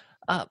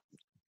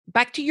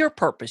 Back to your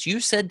purpose. You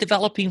said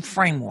developing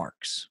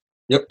frameworks.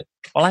 Yep.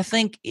 Well, I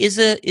think, is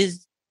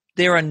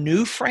there a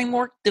new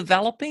framework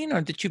developing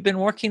or that you've been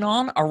working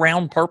on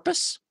around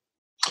purpose?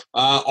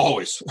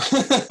 Always.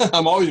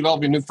 I'm always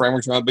developing new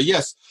frameworks around. But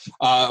yes,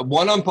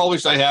 one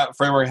unpublished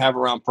framework I have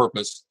around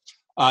purpose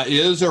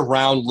is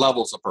around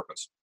levels of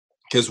purpose.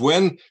 Because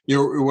when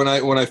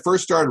I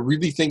first started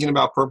really thinking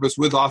about purpose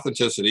with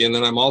authenticity, and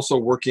then I'm also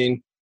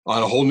working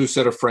on a whole new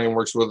set of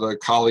frameworks with a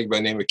colleague by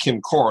the name of Kim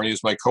Korn,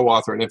 who's my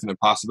co-author in Infinite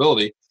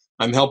Possibility.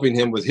 I'm helping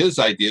him with his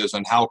ideas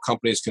on how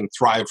companies can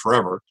thrive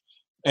forever.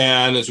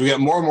 And as we got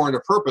more and more into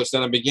purpose,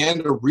 then I began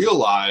to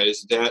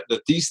realize that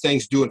these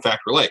things do in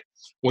fact relate.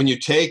 When you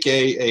take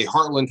a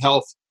Heartland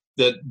Health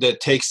that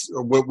takes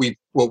what we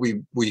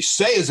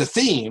say is a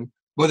theme,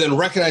 but then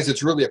recognize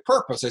it's really a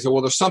purpose, I say,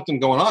 well, there's something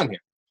going on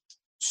here.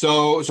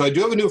 So I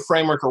do have a new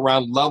framework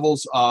around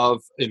levels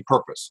in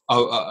purpose,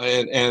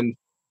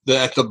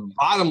 at the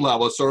bottom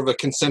level, it's sort of a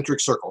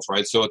concentric circles,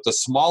 right? So at the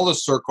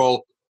smallest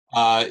circle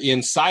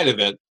inside of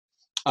it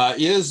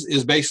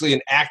is basically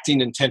an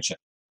acting intention.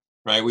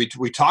 Right, we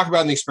talk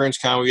about in the Experience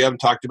Economy. We haven't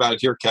talked about it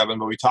here, Kevin,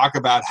 but we talk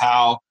about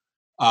how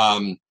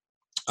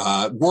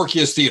work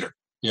is theater.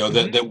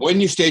 That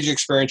when you stage an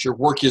experience, your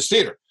work is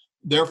theater.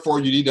 Therefore,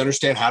 you need to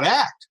understand how to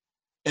act.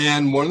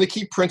 And one of the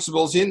key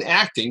principles in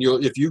acting,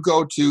 if you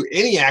go to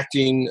any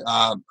acting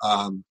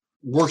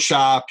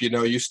workshop,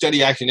 you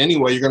study acting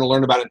anyway, you're going to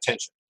learn about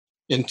intention.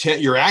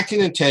 Your acting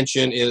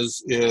intention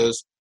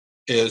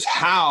is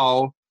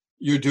how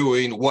you're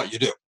doing what you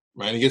do.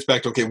 Right, and it gets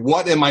back to, okay,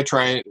 what am I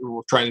trying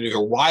to do,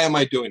 or why am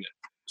I doing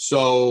it?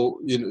 So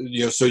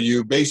so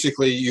you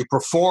basically you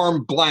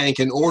perform blank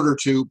in order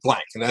to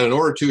blank, and then in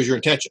order to is your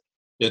intention.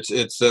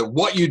 It's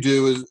what you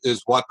do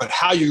is what, but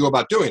how you go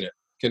about doing it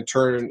can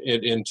turn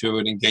it into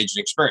an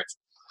engaging experience.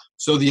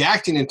 So the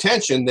acting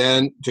intention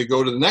then, to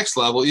go to the next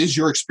level, is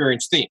your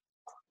experience theme.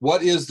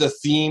 What is the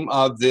theme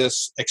of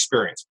this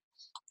experience?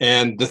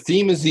 And the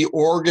theme is the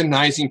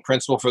organizing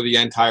principle for the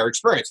entire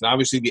experience. And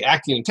obviously the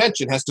acting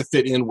intention has to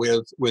fit in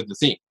with the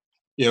theme.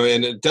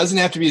 And it doesn't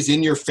have to be as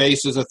in your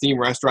face as a theme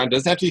restaurant. It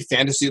doesn't have to be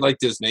fantasy like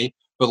Disney,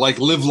 but like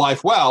Live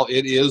Life Well,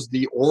 it is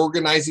the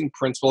organizing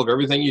principle of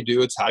everything you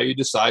do. It's how you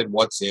decide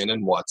what's in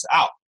and what's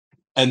out.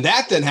 And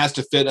that then has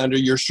to fit under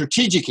your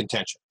strategic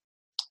intention.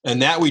 And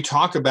that we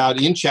talk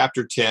about in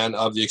Chapter 10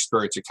 of the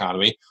Experience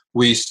Economy.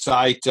 We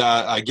cite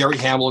Gary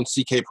Hamel and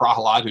C.K.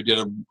 Prahalad, who did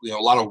a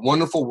lot of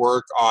wonderful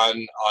work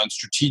on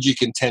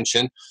strategic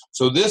intention.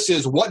 So this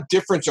is, what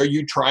difference are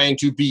you trying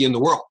to be in the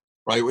world,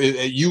 right?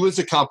 You as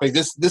a company,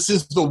 this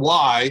is the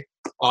why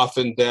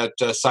often that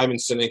Simon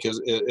Sinek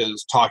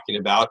is talking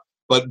about.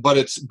 But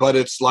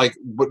it's like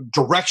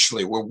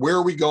directionally, where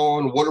are we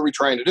going? What are we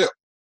trying to do?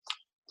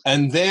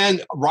 And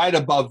then right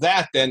above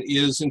that then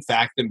is, in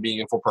fact, the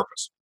meaningful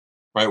purpose.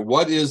 Right?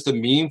 What is the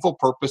meaningful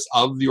purpose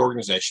of the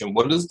organization?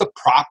 What is the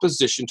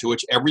proposition to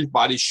which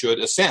everybody should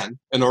ascend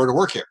in order to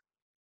work here?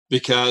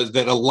 Because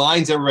that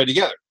aligns everybody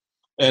together.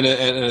 And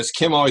as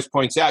Kim always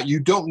points out, you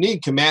don't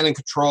need command and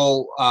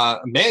control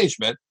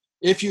management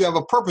if you have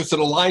a purpose that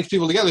aligns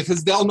people together,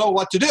 because they'll know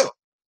what to do.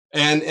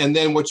 And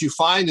then what you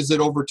find is that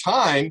over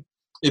time,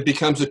 it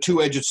becomes a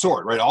two-edged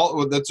sword, right?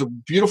 That's a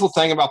beautiful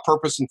thing about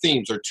purpose and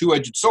themes. They're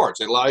two-edged swords.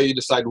 They allow you to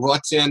decide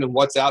what's in and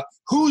what's out,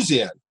 who's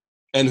in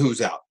and who's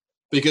out.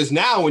 Because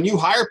now when you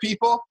hire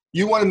people,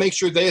 you want to make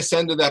sure they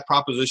ascend to that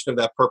proposition of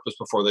that purpose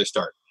before they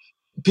start.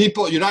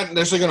 People, you're not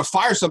necessarily going to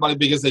fire somebody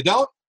because they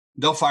don't.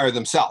 They'll fire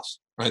themselves,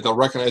 right? They'll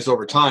recognize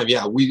over time,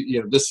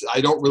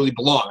 I don't really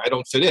belong. I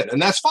don't fit in. And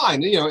that's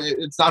fine.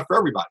 It's not for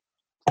everybody.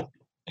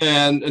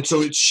 And so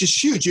it's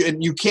just huge.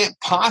 And you can't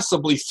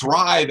possibly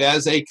thrive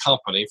as a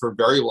company for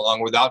very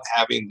long without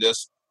having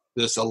this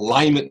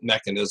alignment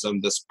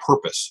mechanism, this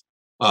purpose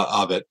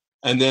of it.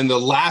 And then the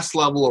last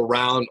level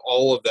around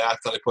all of that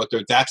I put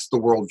there, that's the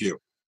worldview.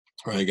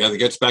 Right? It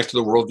gets back to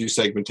the worldview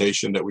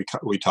segmentation that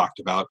we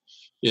talked about,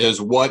 is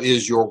what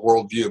is your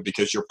worldview?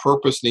 Because your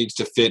purpose needs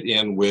to fit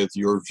in with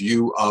your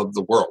view of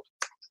the world.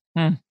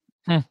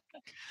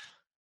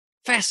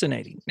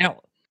 Fascinating.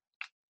 Now,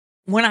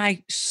 when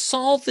I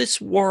saw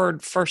this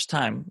word first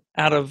time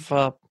out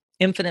of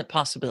Infinite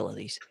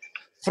Possibilities,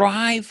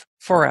 thrive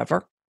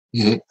forever.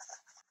 Mm-hmm.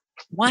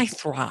 Why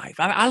thrive?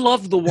 I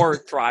love the word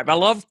thrive. I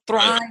love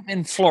thrive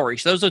and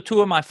flourish. Those are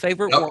two of my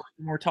favorite words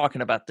when we're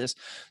talking about this.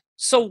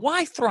 So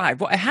why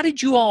thrive? How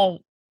did you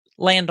all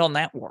land on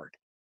that word?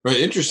 Right.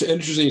 Interesting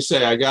you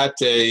say. I got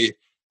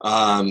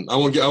I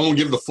won't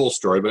give the full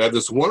story, but I have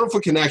this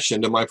wonderful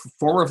connection to my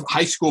former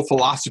high school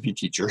philosophy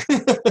teacher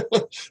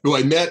who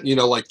I met,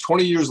 like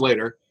 20 years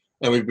later,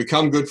 and we've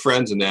become good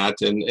friends in that.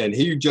 And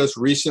he just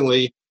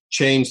recently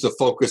changed the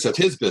focus of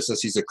his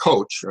business. He's a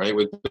coach, right,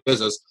 with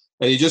business.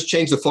 And he just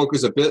changed the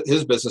focus of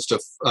his business to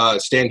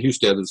Stan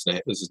Husted is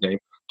his name,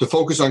 to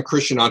focus on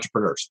Christian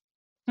entrepreneurs.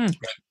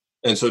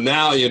 And so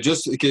now he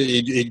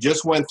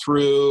just went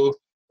through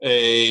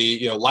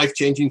a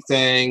life-changing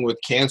thing with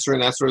cancer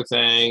and that sort of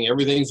thing.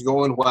 Everything's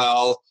going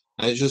well,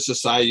 and he just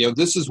decided,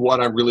 this is what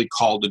I'm really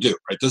called to do.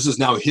 Right? This is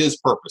now his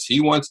purpose.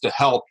 He wants to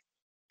help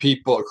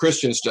people,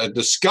 Christians, to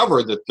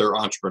discover that they're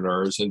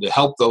entrepreneurs and to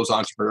help those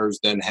entrepreneurs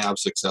then have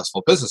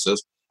successful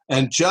businesses.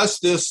 And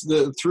just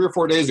 3 or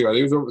 4 days ago,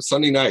 it was over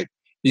Sunday night,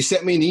 he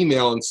sent me an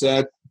email and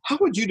said, "How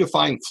would you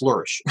define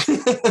flourish?" So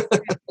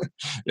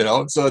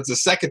it's the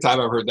second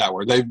time I've heard that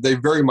word. They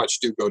very much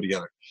do go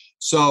together.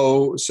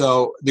 So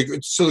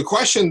the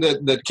question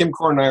that Kim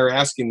Core and I are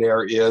asking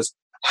there is,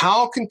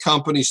 how can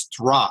companies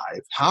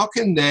thrive? How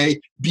can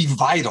they be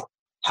vital?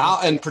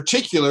 How, in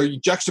particular,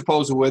 you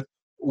juxtapose it with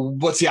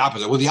what's the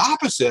opposite? Well, the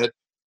opposite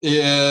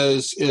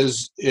is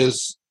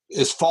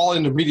fall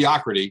into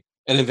mediocrity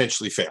and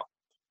eventually fail.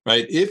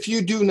 Right? If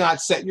you do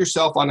not set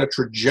yourself on a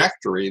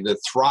trajectory that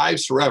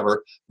thrives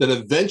forever, then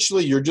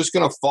eventually you're just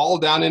going to fall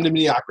down into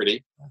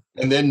mediocrity.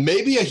 And then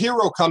maybe a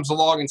hero comes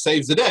along and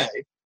saves the day,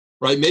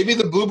 right? Maybe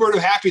the bluebird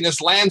of happiness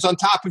lands on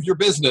top of your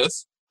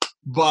business,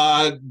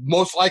 but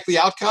most likely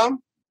outcome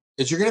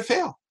is you're going to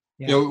fail.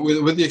 Yeah.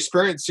 With the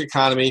experience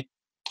economy,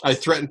 I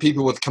threaten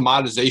people with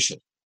commoditization.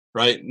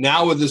 Right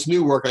now, with this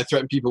new work, I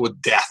threaten people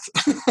with death.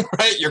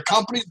 Right, your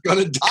company's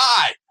going to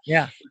die.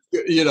 Yeah,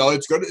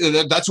 it's good.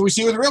 That's what we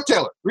see with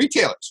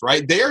retailers.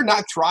 Right, they are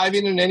not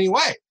thriving in any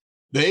way.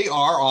 They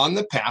are on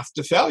the path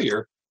to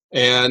failure,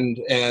 and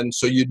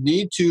so you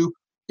need to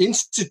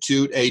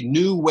institute a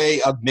new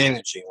way of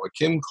managing, what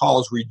Kim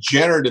calls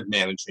regenerative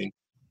managing,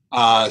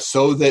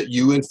 so that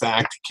you, in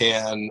fact,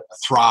 can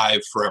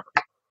thrive forever.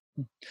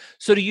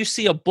 So, do you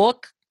see a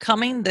book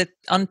coming that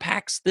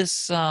unpacks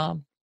this?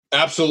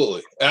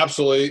 Absolutely.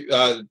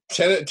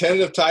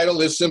 Tentative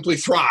title is simply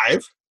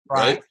Thrive.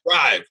 Right?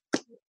 Thrive.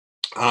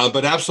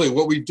 But absolutely,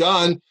 what we've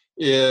done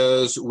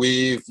is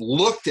we've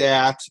looked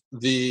at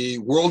the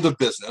world of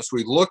business.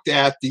 We looked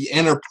at the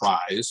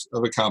enterprise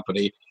of a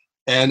company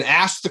and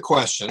asked the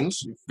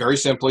questions, very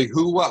simply,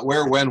 who, what,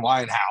 where, when,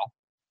 why, and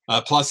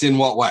how, plus in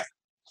what way.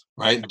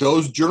 right?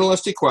 Those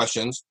journalistic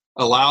questions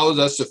allows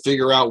us to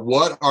figure out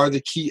what are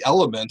the key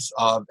elements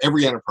of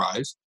every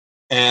enterprise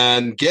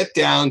and get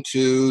down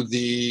to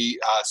the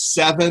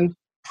 7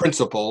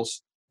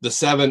 principles, the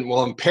 7,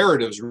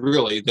 imperatives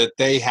really, that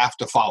they have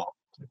to follow.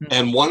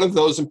 And one of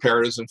those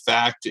imperatives, in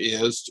fact,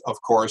 is,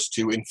 of course,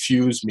 to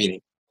infuse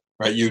meaning,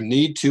 right? You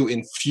need to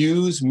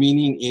infuse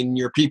meaning in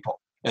your people.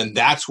 And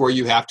that's where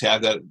you have to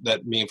have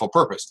that meaningful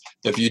purpose.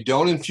 If you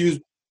don't infuse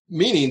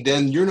meaning,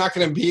 then you're not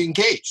going to be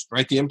engaged,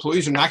 right? The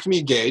employees are not going to be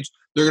engaged.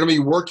 They're going to be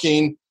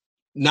working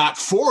not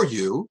for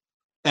you.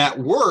 At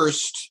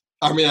worst,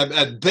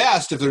 at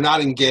best, if they're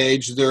not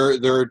engaged,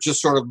 they're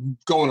just sort of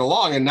going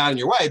along and not in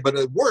your way. But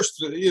at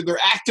worst, they're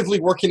actively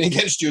working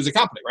against you as a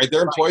company, right?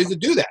 There are employees that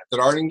do that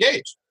aren't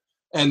engaged.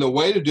 And the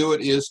way to do it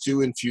is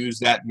to infuse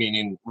that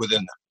meaning within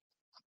them.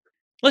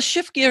 Let's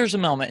shift gears a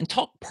moment and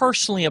talk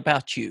personally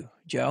about you,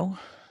 Joe.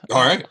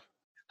 All right.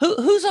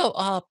 Who's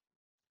a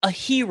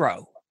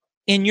hero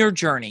in your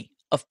journey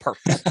of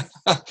purpose?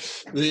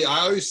 I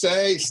always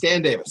say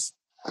Stan Davis.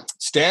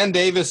 Stan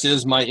Davis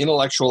is my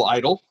intellectual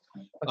idol.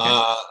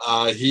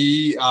 Okay.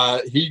 He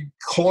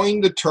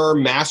coined the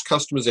term mass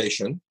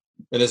customization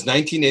in his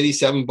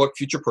 1987 book,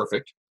 Future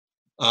Perfect,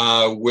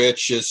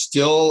 which is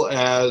still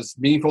as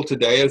meaningful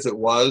today as it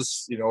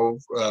was,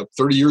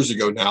 30 years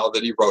ago now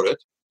that he wrote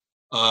it.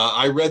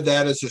 I read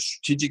that as a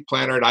strategic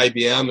planner at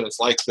IBM, and it's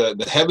like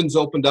the heavens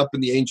opened up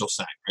and the angels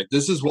sang. Right?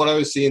 This is what I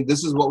was seeing.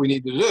 This is what we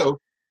need to do.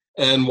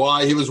 And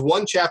why he was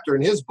one chapter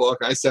in his book,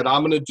 I said,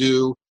 I'm going to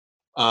do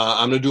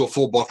a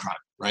full book on it.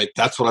 Right?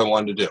 That's what I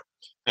wanted to do.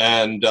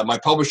 And my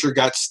publisher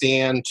got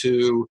Stan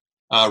to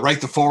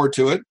write the foreword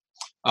to it,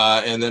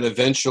 and then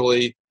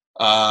eventually,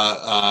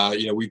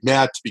 we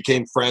met,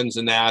 became friends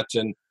in that,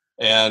 and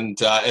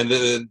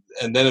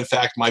then in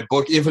fact, my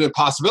book Infinite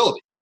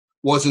Possibility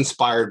was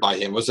inspired by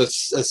him. It was a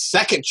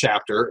second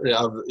chapter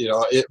of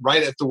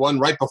right at the one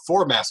right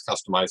before mass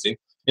customizing,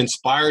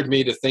 inspired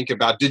me to think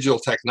about digital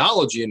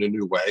technology in a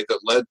new way that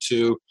led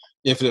to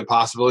Infinite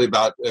Possibility,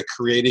 about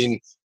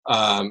creating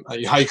how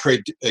you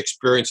create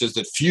experiences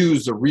that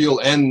fuse the real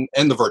and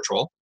the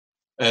virtual.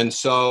 And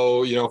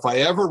so, if I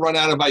ever run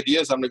out of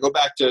ideas, I'm going to go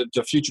back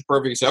to Future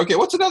Perfect and say, okay,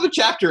 what's another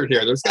chapter in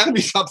here? There's got to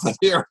be something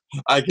here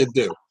I can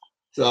do.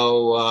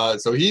 So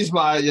he's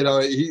my,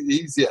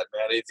 he's it,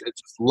 man. It's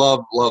just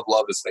love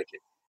his thinking.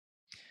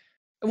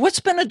 What's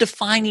been a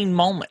defining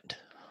moment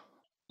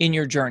in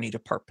your journey to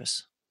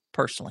purpose,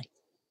 personally?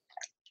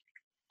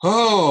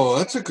 Oh,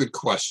 that's a good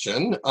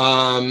question.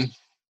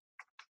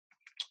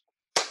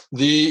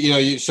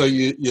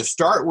 You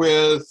start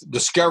with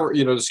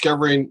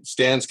discovering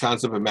Stan's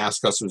concept of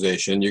mass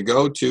customization. You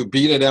go to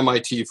being at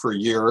MIT for a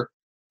year,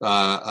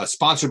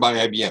 sponsored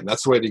by IBM.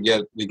 That's the way to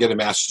get a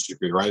master's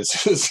degree, right?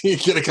 You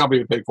get a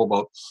company to pay full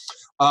boat.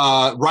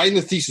 Writing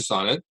the thesis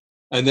on it,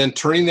 and then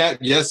turning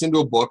that into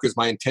a book, as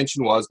my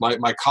intention was.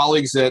 My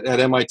colleagues at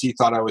MIT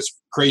thought I was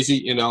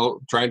crazy,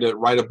 trying to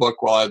write a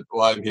book while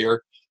I'm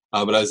here,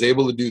 but I was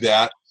able to do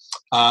that,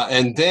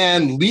 and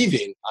then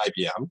leaving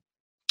IBM.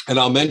 And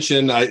I'll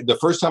mention the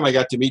first time I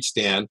got to meet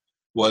Stan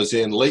was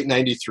in late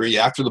 '93.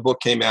 After the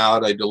book came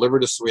out,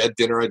 we had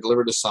dinner. I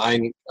delivered a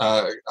signed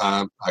a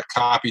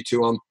copy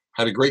to him.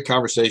 Had a great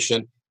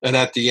conversation. And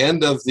at the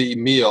end of the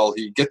meal,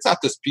 he gets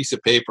out this piece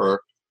of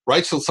paper,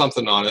 writes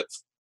something on it,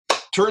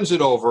 turns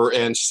it over,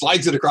 and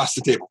slides it across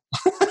the table.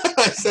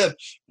 I said,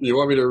 "You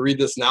want me to read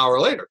this now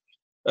or later?"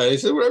 And he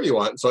said, "Whatever you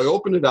want." So I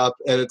opened it up,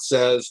 and it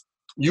says,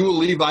 "You will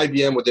leave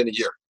IBM within a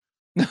year."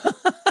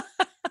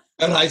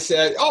 And I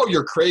said, "Oh,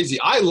 you're crazy.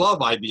 I love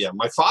IBM.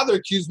 My father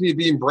accused me of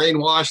being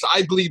brainwashed.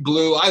 I bleed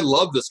blue. I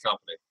love this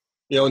company."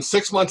 And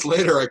 6 months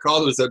later, I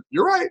called him and said,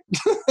 "You're right."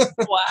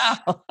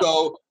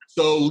 Wow.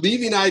 So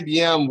leaving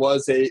IBM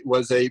was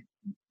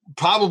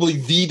probably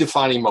the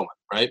defining moment,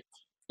 right?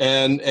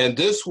 And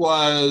this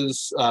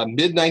was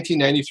mid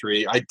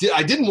 1993. I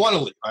didn't want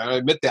to leave. I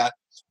admit that.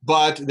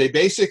 But they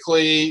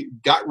basically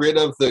got rid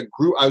of the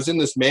group. I was in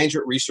this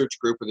management research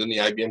group within the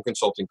IBM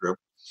consulting group.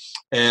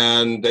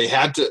 And they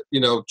had to,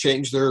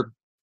 change their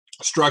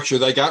structure.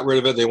 They got rid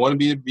of it. They wanted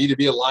me to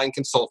be a line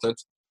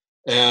consultant,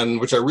 and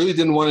which I really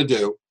didn't want to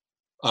do.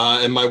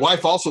 And my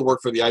wife also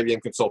worked for the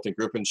IBM consulting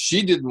group, and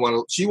she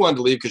wanted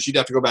to leave because she'd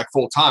have to go back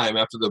full time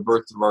after the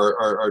birth of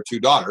our 2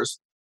 daughters.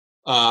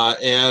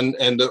 And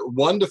the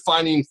one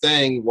defining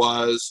thing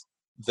was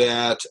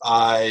that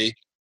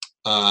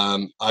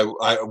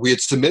we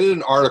had submitted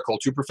an article.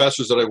 2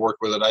 professors that I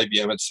worked with at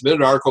IBM had submitted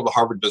an article to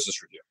Harvard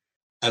Business Review.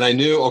 And I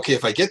knew, okay,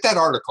 if I get that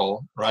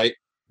article, right,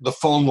 the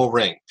phone will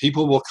ring,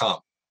 people will come,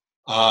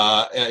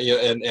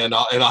 and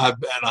I'll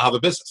have a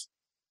business.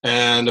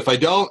 And if I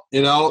don't,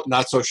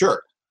 not so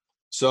sure.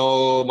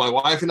 So my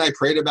wife and I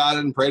prayed about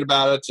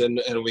it,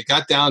 and we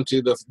got down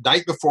to the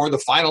night before the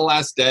final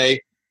last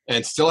day,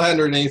 and still hadn't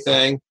heard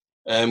anything.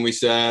 And we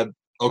said,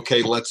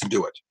 okay, let's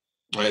do it.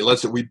 Right,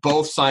 we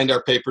both signed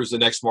our papers the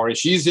next morning.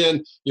 She's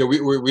in,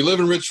 we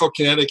live in Richfield,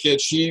 Connecticut.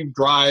 She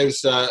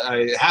drives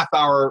a half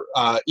hour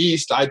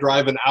east. I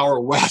drive an hour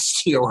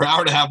west. We're an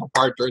hour and a half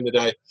apart during the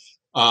day.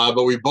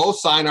 But we both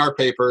sign our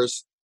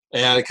papers,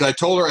 And because I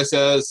told her, I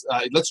says,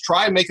 let's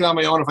try and make it on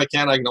my own. If I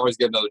can always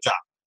get another job.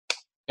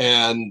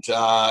 And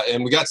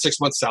we got 6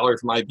 months salary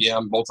from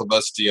IBM, both of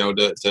us,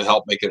 to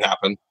help make it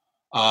happen.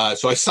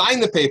 So I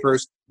signed the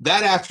papers.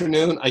 That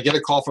afternoon, I get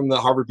a call from the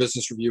Harvard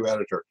Business Review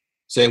editor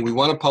saying, we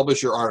want to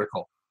publish your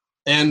article.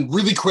 And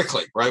really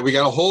quickly, right? We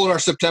got a hole in our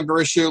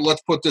September issue.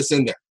 Let's put this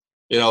in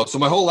there. So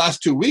my whole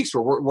last 2 weeks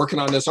were working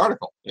on this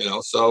article,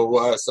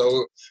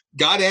 so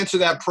God answered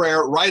that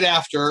prayer right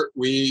after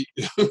we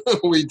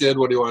we did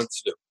what he wanted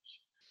to do.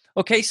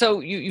 Okay,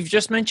 so you've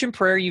just mentioned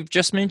prayer. You've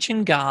just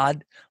mentioned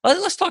God.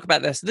 Let's talk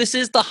about this. This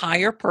is the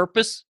Higher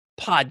Purpose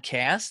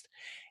podcast.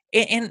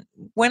 And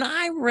when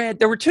I read,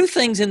 there were two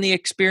things in the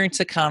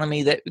experience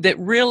economy that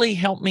really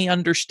helped me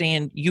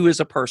understand you as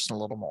a person a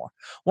little more.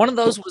 One of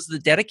those was the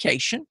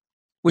dedication,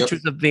 which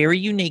was a very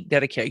unique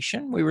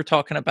dedication. We were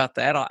talking about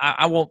that.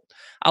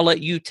 I'll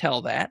let you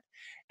tell that.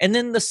 And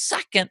then the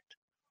second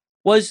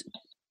was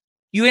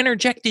you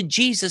interjected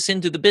Jesus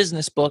into the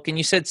business book, and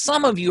you said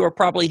some of you are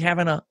probably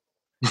having a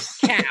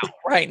cow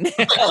right now.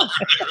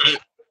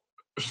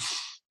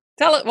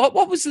 Tell it.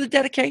 What was the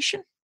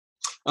dedication?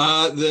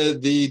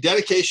 The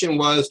dedication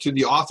was to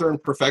the author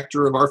and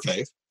perfecter of our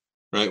faith,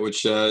 right?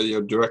 Which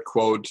direct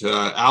quote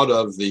out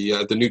of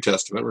the New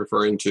Testament,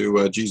 referring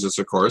to Jesus,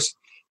 of course.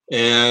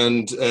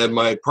 And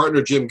my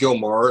partner Jim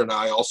Gilmore and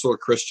I, also a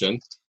Christian,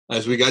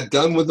 as we got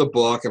done with the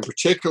book, and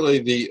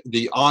particularly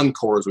the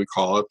encore, as we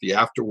call it, the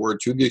afterword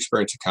to the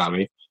experience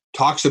economy,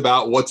 talks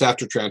about what's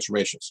after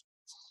transformations.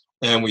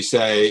 And we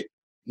say,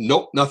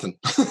 nope, nothing,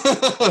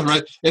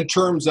 right? In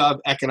terms of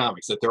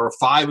economics, that there are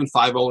 5 and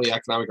 5 only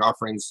economic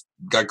offerings,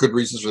 got good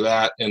reasons for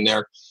that in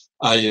there.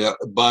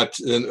 But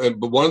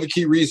one of the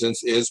key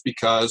reasons is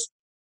because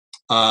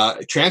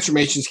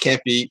transformations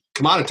can't be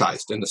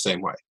commoditized in the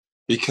same way.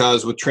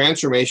 Because with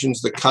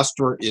transformations, the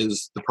customer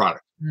is the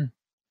product,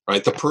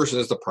 right? The person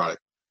is the product.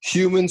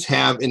 Humans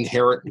have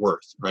inherent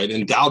worth, right?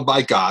 Endowed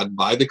by God,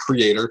 by the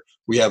Creator,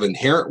 we have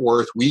inherent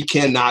worth. We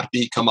cannot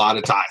be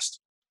commoditized.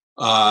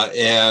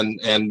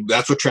 And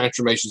that's what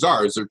transformations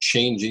are, is they're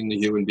changing the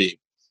human being,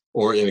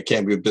 or it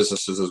can be with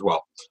businesses as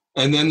well.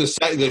 And then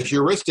the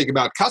heuristic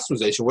about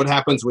customization, what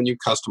happens when you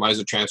customize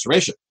a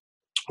transformation?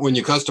 When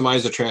you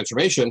customize a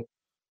transformation,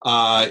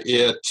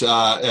 you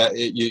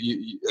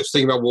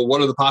think about, well,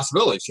 what are the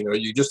possibilities?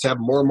 You just have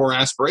more and more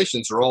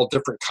aspirations. They're all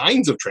different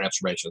kinds of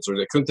transformations. Or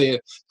the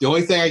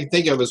only thing I can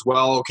think of is,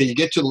 well, okay, you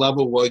get to the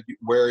level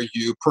where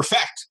you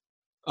perfect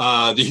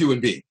the human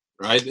being,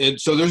 right?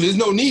 And so there is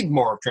no need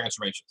more of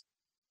transformations.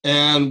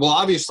 And well,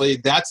 obviously,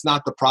 that's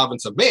not the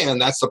province of man.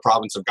 That's the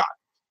province of God.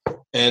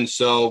 And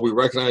so we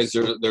recognize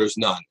there's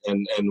none,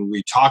 and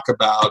we talk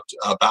about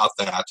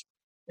that,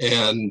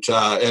 and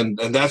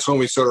that's when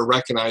we sort of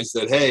recognize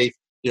that, hey,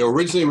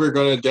 originally we were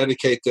going to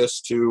dedicate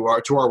this to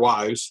our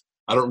wives.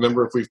 I don't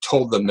remember if we've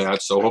told them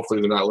that, so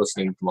hopefully they're not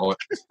listening at the moment.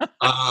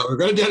 We're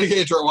going to dedicate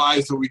it to our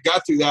wives, but we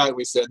got through that and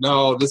we said,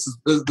 no, this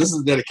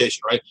is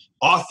dedication, right?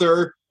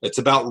 Author, it's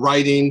about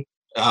writing,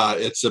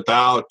 it's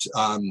about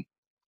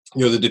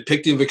the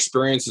depicting of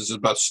experiences, is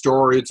about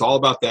story, it's all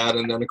about that,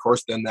 and then of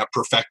course that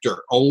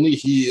perfecter. Only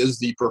he is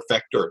the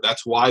perfecter.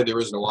 That's why there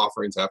is no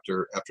offerings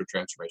after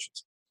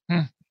transformations.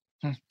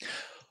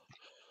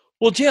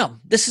 Well, Jim,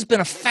 this has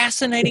been a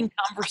fascinating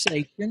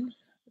conversation.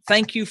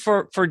 Thank you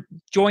for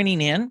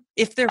joining in.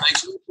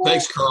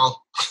 Thanks, Carl.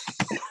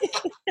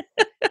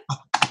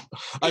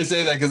 I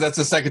say that because that's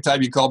the second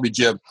time you called me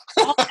Jim.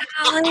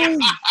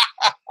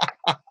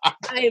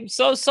 I am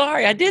so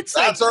sorry. I did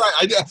say that's all right.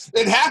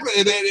 It happened.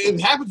 It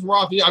happens more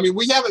often. I mean,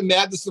 we haven't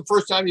met. This is the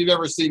first time you've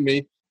ever seen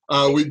me.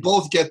 We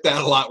both get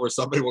that a lot, where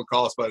somebody will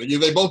call us by it.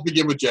 They both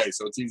begin with J,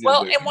 so it's easy.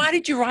 Well, to do. And why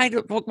did you write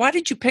it? Why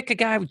did you pick a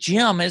guy with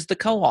Jim as the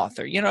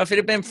co-author? If it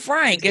had been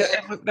Frank,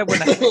 that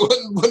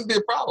wouldn't be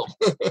a problem.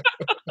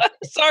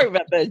 Sorry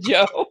about that,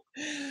 Joe.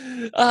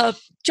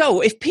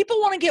 Joe, if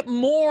people want to get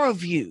more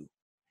of you,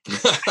 how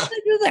do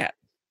they do that?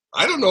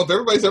 I don't know if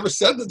everybody's ever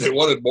said that they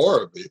wanted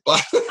more of me,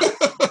 but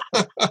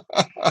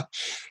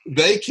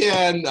they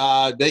can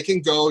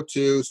go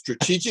to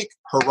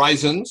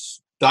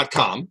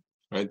strategichorizons.com.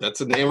 Right, that's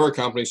the name of our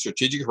company,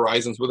 Strategic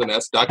Horizons with an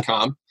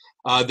S.com.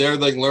 There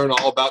they can learn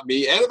all about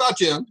me and about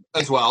Jim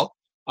as well.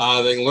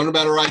 They can learn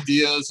about our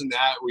ideas and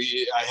that.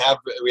 We have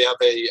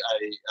a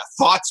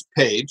thoughts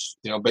page,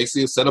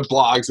 basically a set of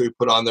blogs that we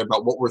put on there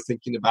about what we're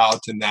thinking about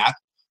and that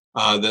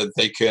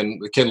they can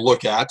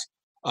look at.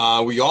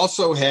 We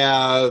also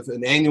have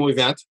an annual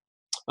event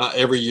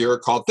every year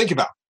called Think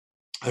About.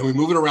 And we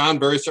move it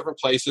around various different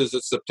places.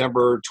 It's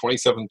September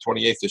 27th,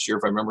 28th this year,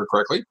 if I remember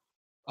correctly.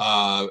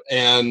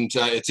 And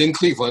it's in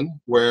Cleveland,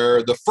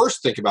 where the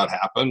first Think About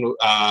happened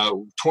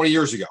 20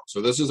 years ago.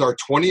 So this is our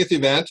 20th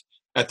event.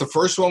 At the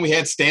first one, we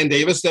had Stan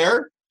Davis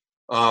there,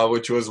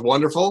 which was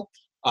wonderful.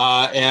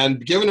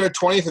 And given our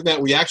 20th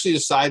event, we actually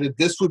decided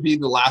this would be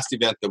the last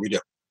event that we do.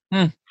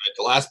 Right?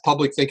 The last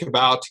public Think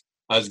About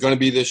is going to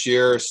be this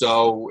year.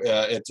 So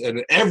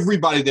and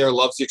everybody there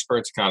loves the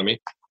experience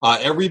economy.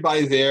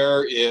 Everybody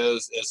there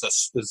is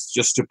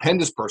just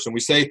stupendous person.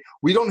 We say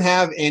we don't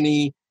have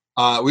any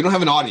we don't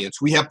have an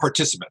audience. We have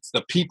participants.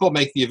 The people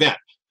make the event.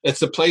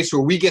 It's a place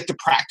where we get to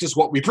practice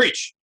what we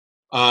preach.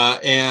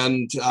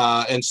 And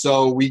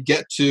so we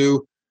get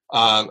to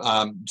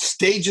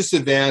stage this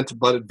event,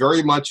 but it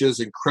very much is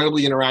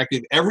incredibly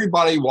interactive.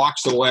 Everybody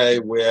walks away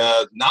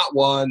with not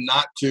one,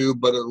 not two,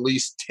 but at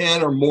least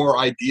 10 or more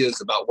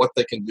ideas about what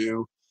they can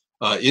do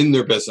in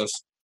their business.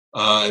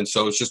 And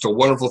so it's just a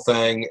wonderful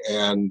thing.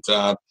 And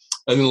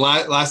then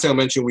last thing I'll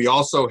mention, we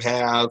also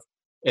have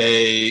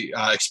a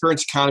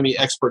Experience Economy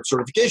Expert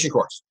Certification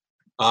course.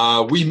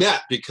 We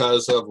met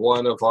because of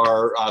one of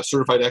our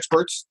certified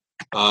experts.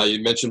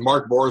 You mentioned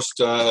Mark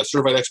Borst,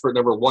 certified expert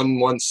number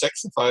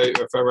 116,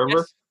 if I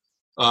remember.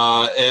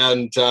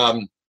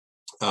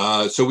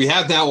 So we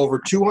have now over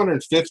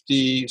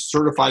 250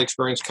 certified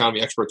Experience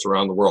Economy experts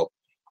around the world.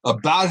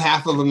 About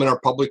half of them in our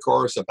public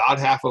course, about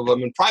half of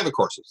them in private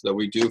courses that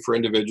we do for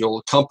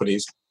individual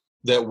companies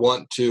that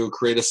want to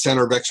create a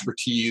center of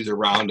expertise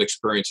around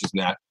experiences in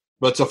that.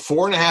 But it's a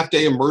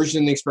 4.5-day immersion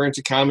in the experience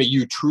economy.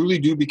 You truly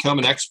do become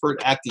an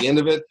expert at the end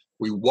of it.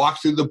 We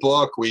walk through the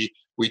book. We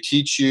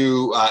teach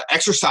you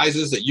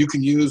exercises that you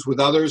can use with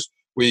others.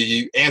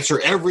 We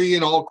answer every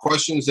and all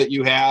questions that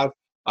you have.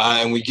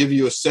 And we give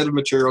you a set of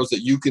materials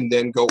that you can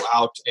then go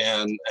out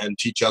and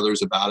teach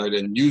others about it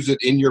and use it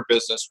in your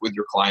business with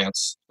your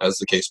clients, as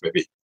the case may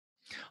be.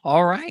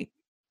 All right.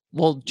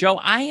 Well,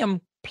 Joe, I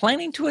am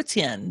planning to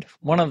attend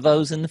one of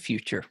those in the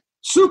future.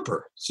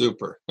 Super.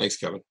 Thanks,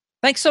 Kevin.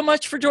 Thanks so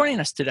much for joining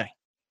us today.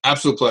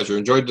 Absolute pleasure.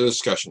 Enjoyed the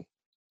discussion.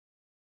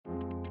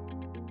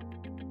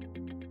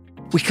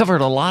 We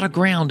covered a lot of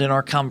ground in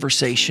our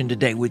conversation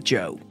today with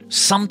Joe.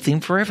 Something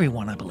for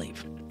everyone, I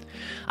believe.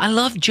 I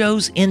love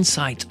Joe's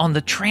insights on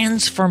the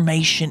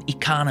transformation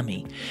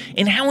economy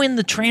and how in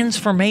the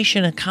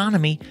transformation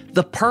economy,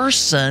 the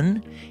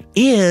person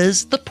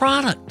is the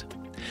product.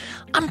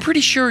 I'm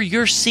pretty sure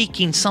you're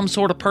seeking some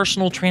sort of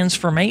personal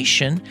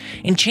transformation,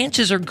 and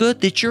chances are good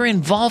that you're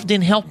involved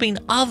in helping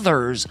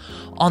others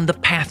on the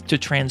path to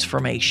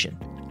transformation.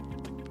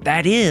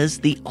 That is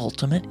the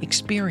ultimate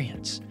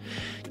experience.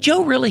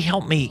 Joe really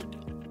helped me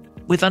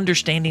with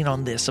understanding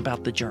on this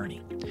about the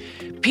journey.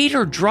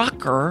 Peter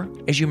Drucker,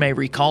 as you may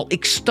recall,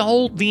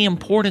 extolled the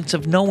importance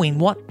of knowing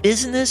what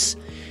business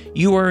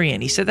you are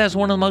in. He said that's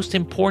one of the most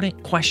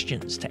important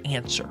questions to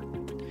answer.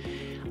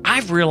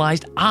 I've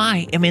realized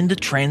I am in the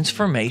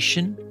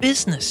transformation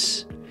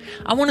business.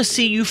 I want to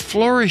see you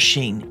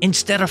flourishing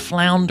instead of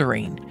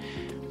floundering.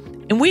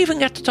 And we even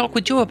got to talk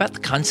with Joe about the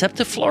concept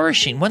of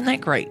flourishing. Wasn't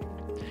that great?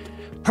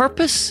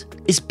 Purpose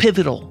is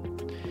pivotal.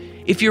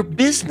 If your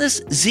business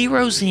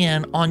zeroes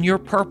in on your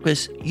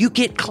purpose, you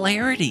get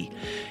clarity.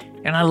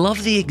 And I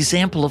love the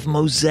example of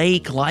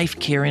Mosaic Life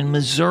Care in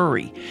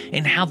Missouri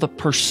and how the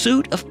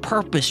pursuit of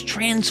purpose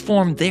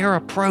transformed their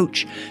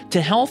approach to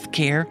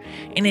healthcare,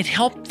 and it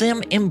helped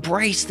them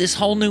embrace this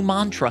whole new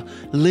mantra,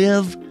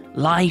 live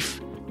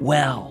life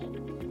well.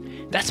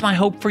 That's my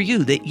hope for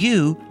you, that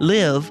you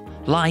live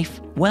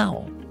life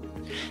well.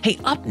 Hey,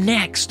 up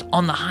next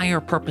on the Higher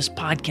Purpose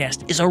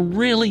Podcast is a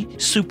really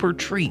super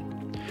treat.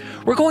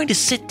 We're going to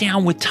sit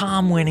down with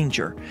Tom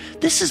Winninger.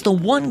 This is the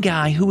one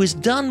guy who has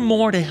done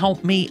more to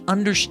help me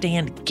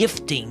understand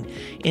gifting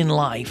in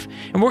life.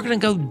 And we're going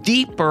to go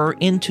deeper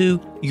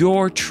into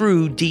your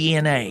true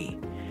DNA.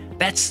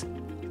 That's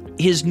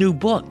his new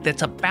book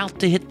that's about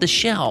to hit the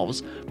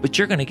shelves, but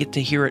you're going to get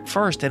to hear it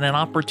first and an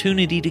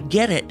opportunity to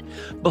get it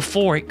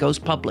before it goes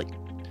public.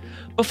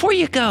 Before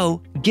you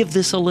go, give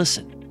this a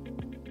listen.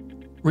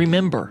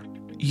 Remember,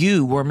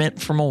 you were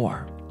meant for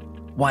more.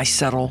 Why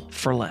settle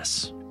for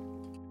less?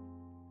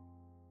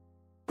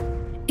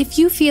 If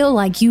you feel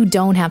like you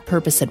don't have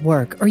purpose at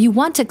work or you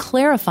want to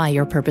clarify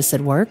your purpose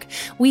at work,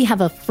 we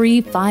have a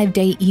free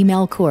 5-day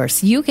email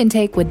course you can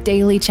take with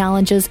daily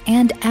challenges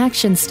and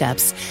action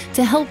steps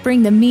to help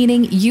bring the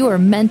meaning you are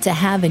meant to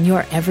have in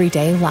your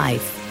everyday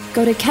life.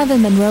 Go to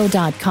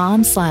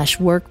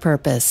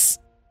kevinmonroe.com/workpurpose.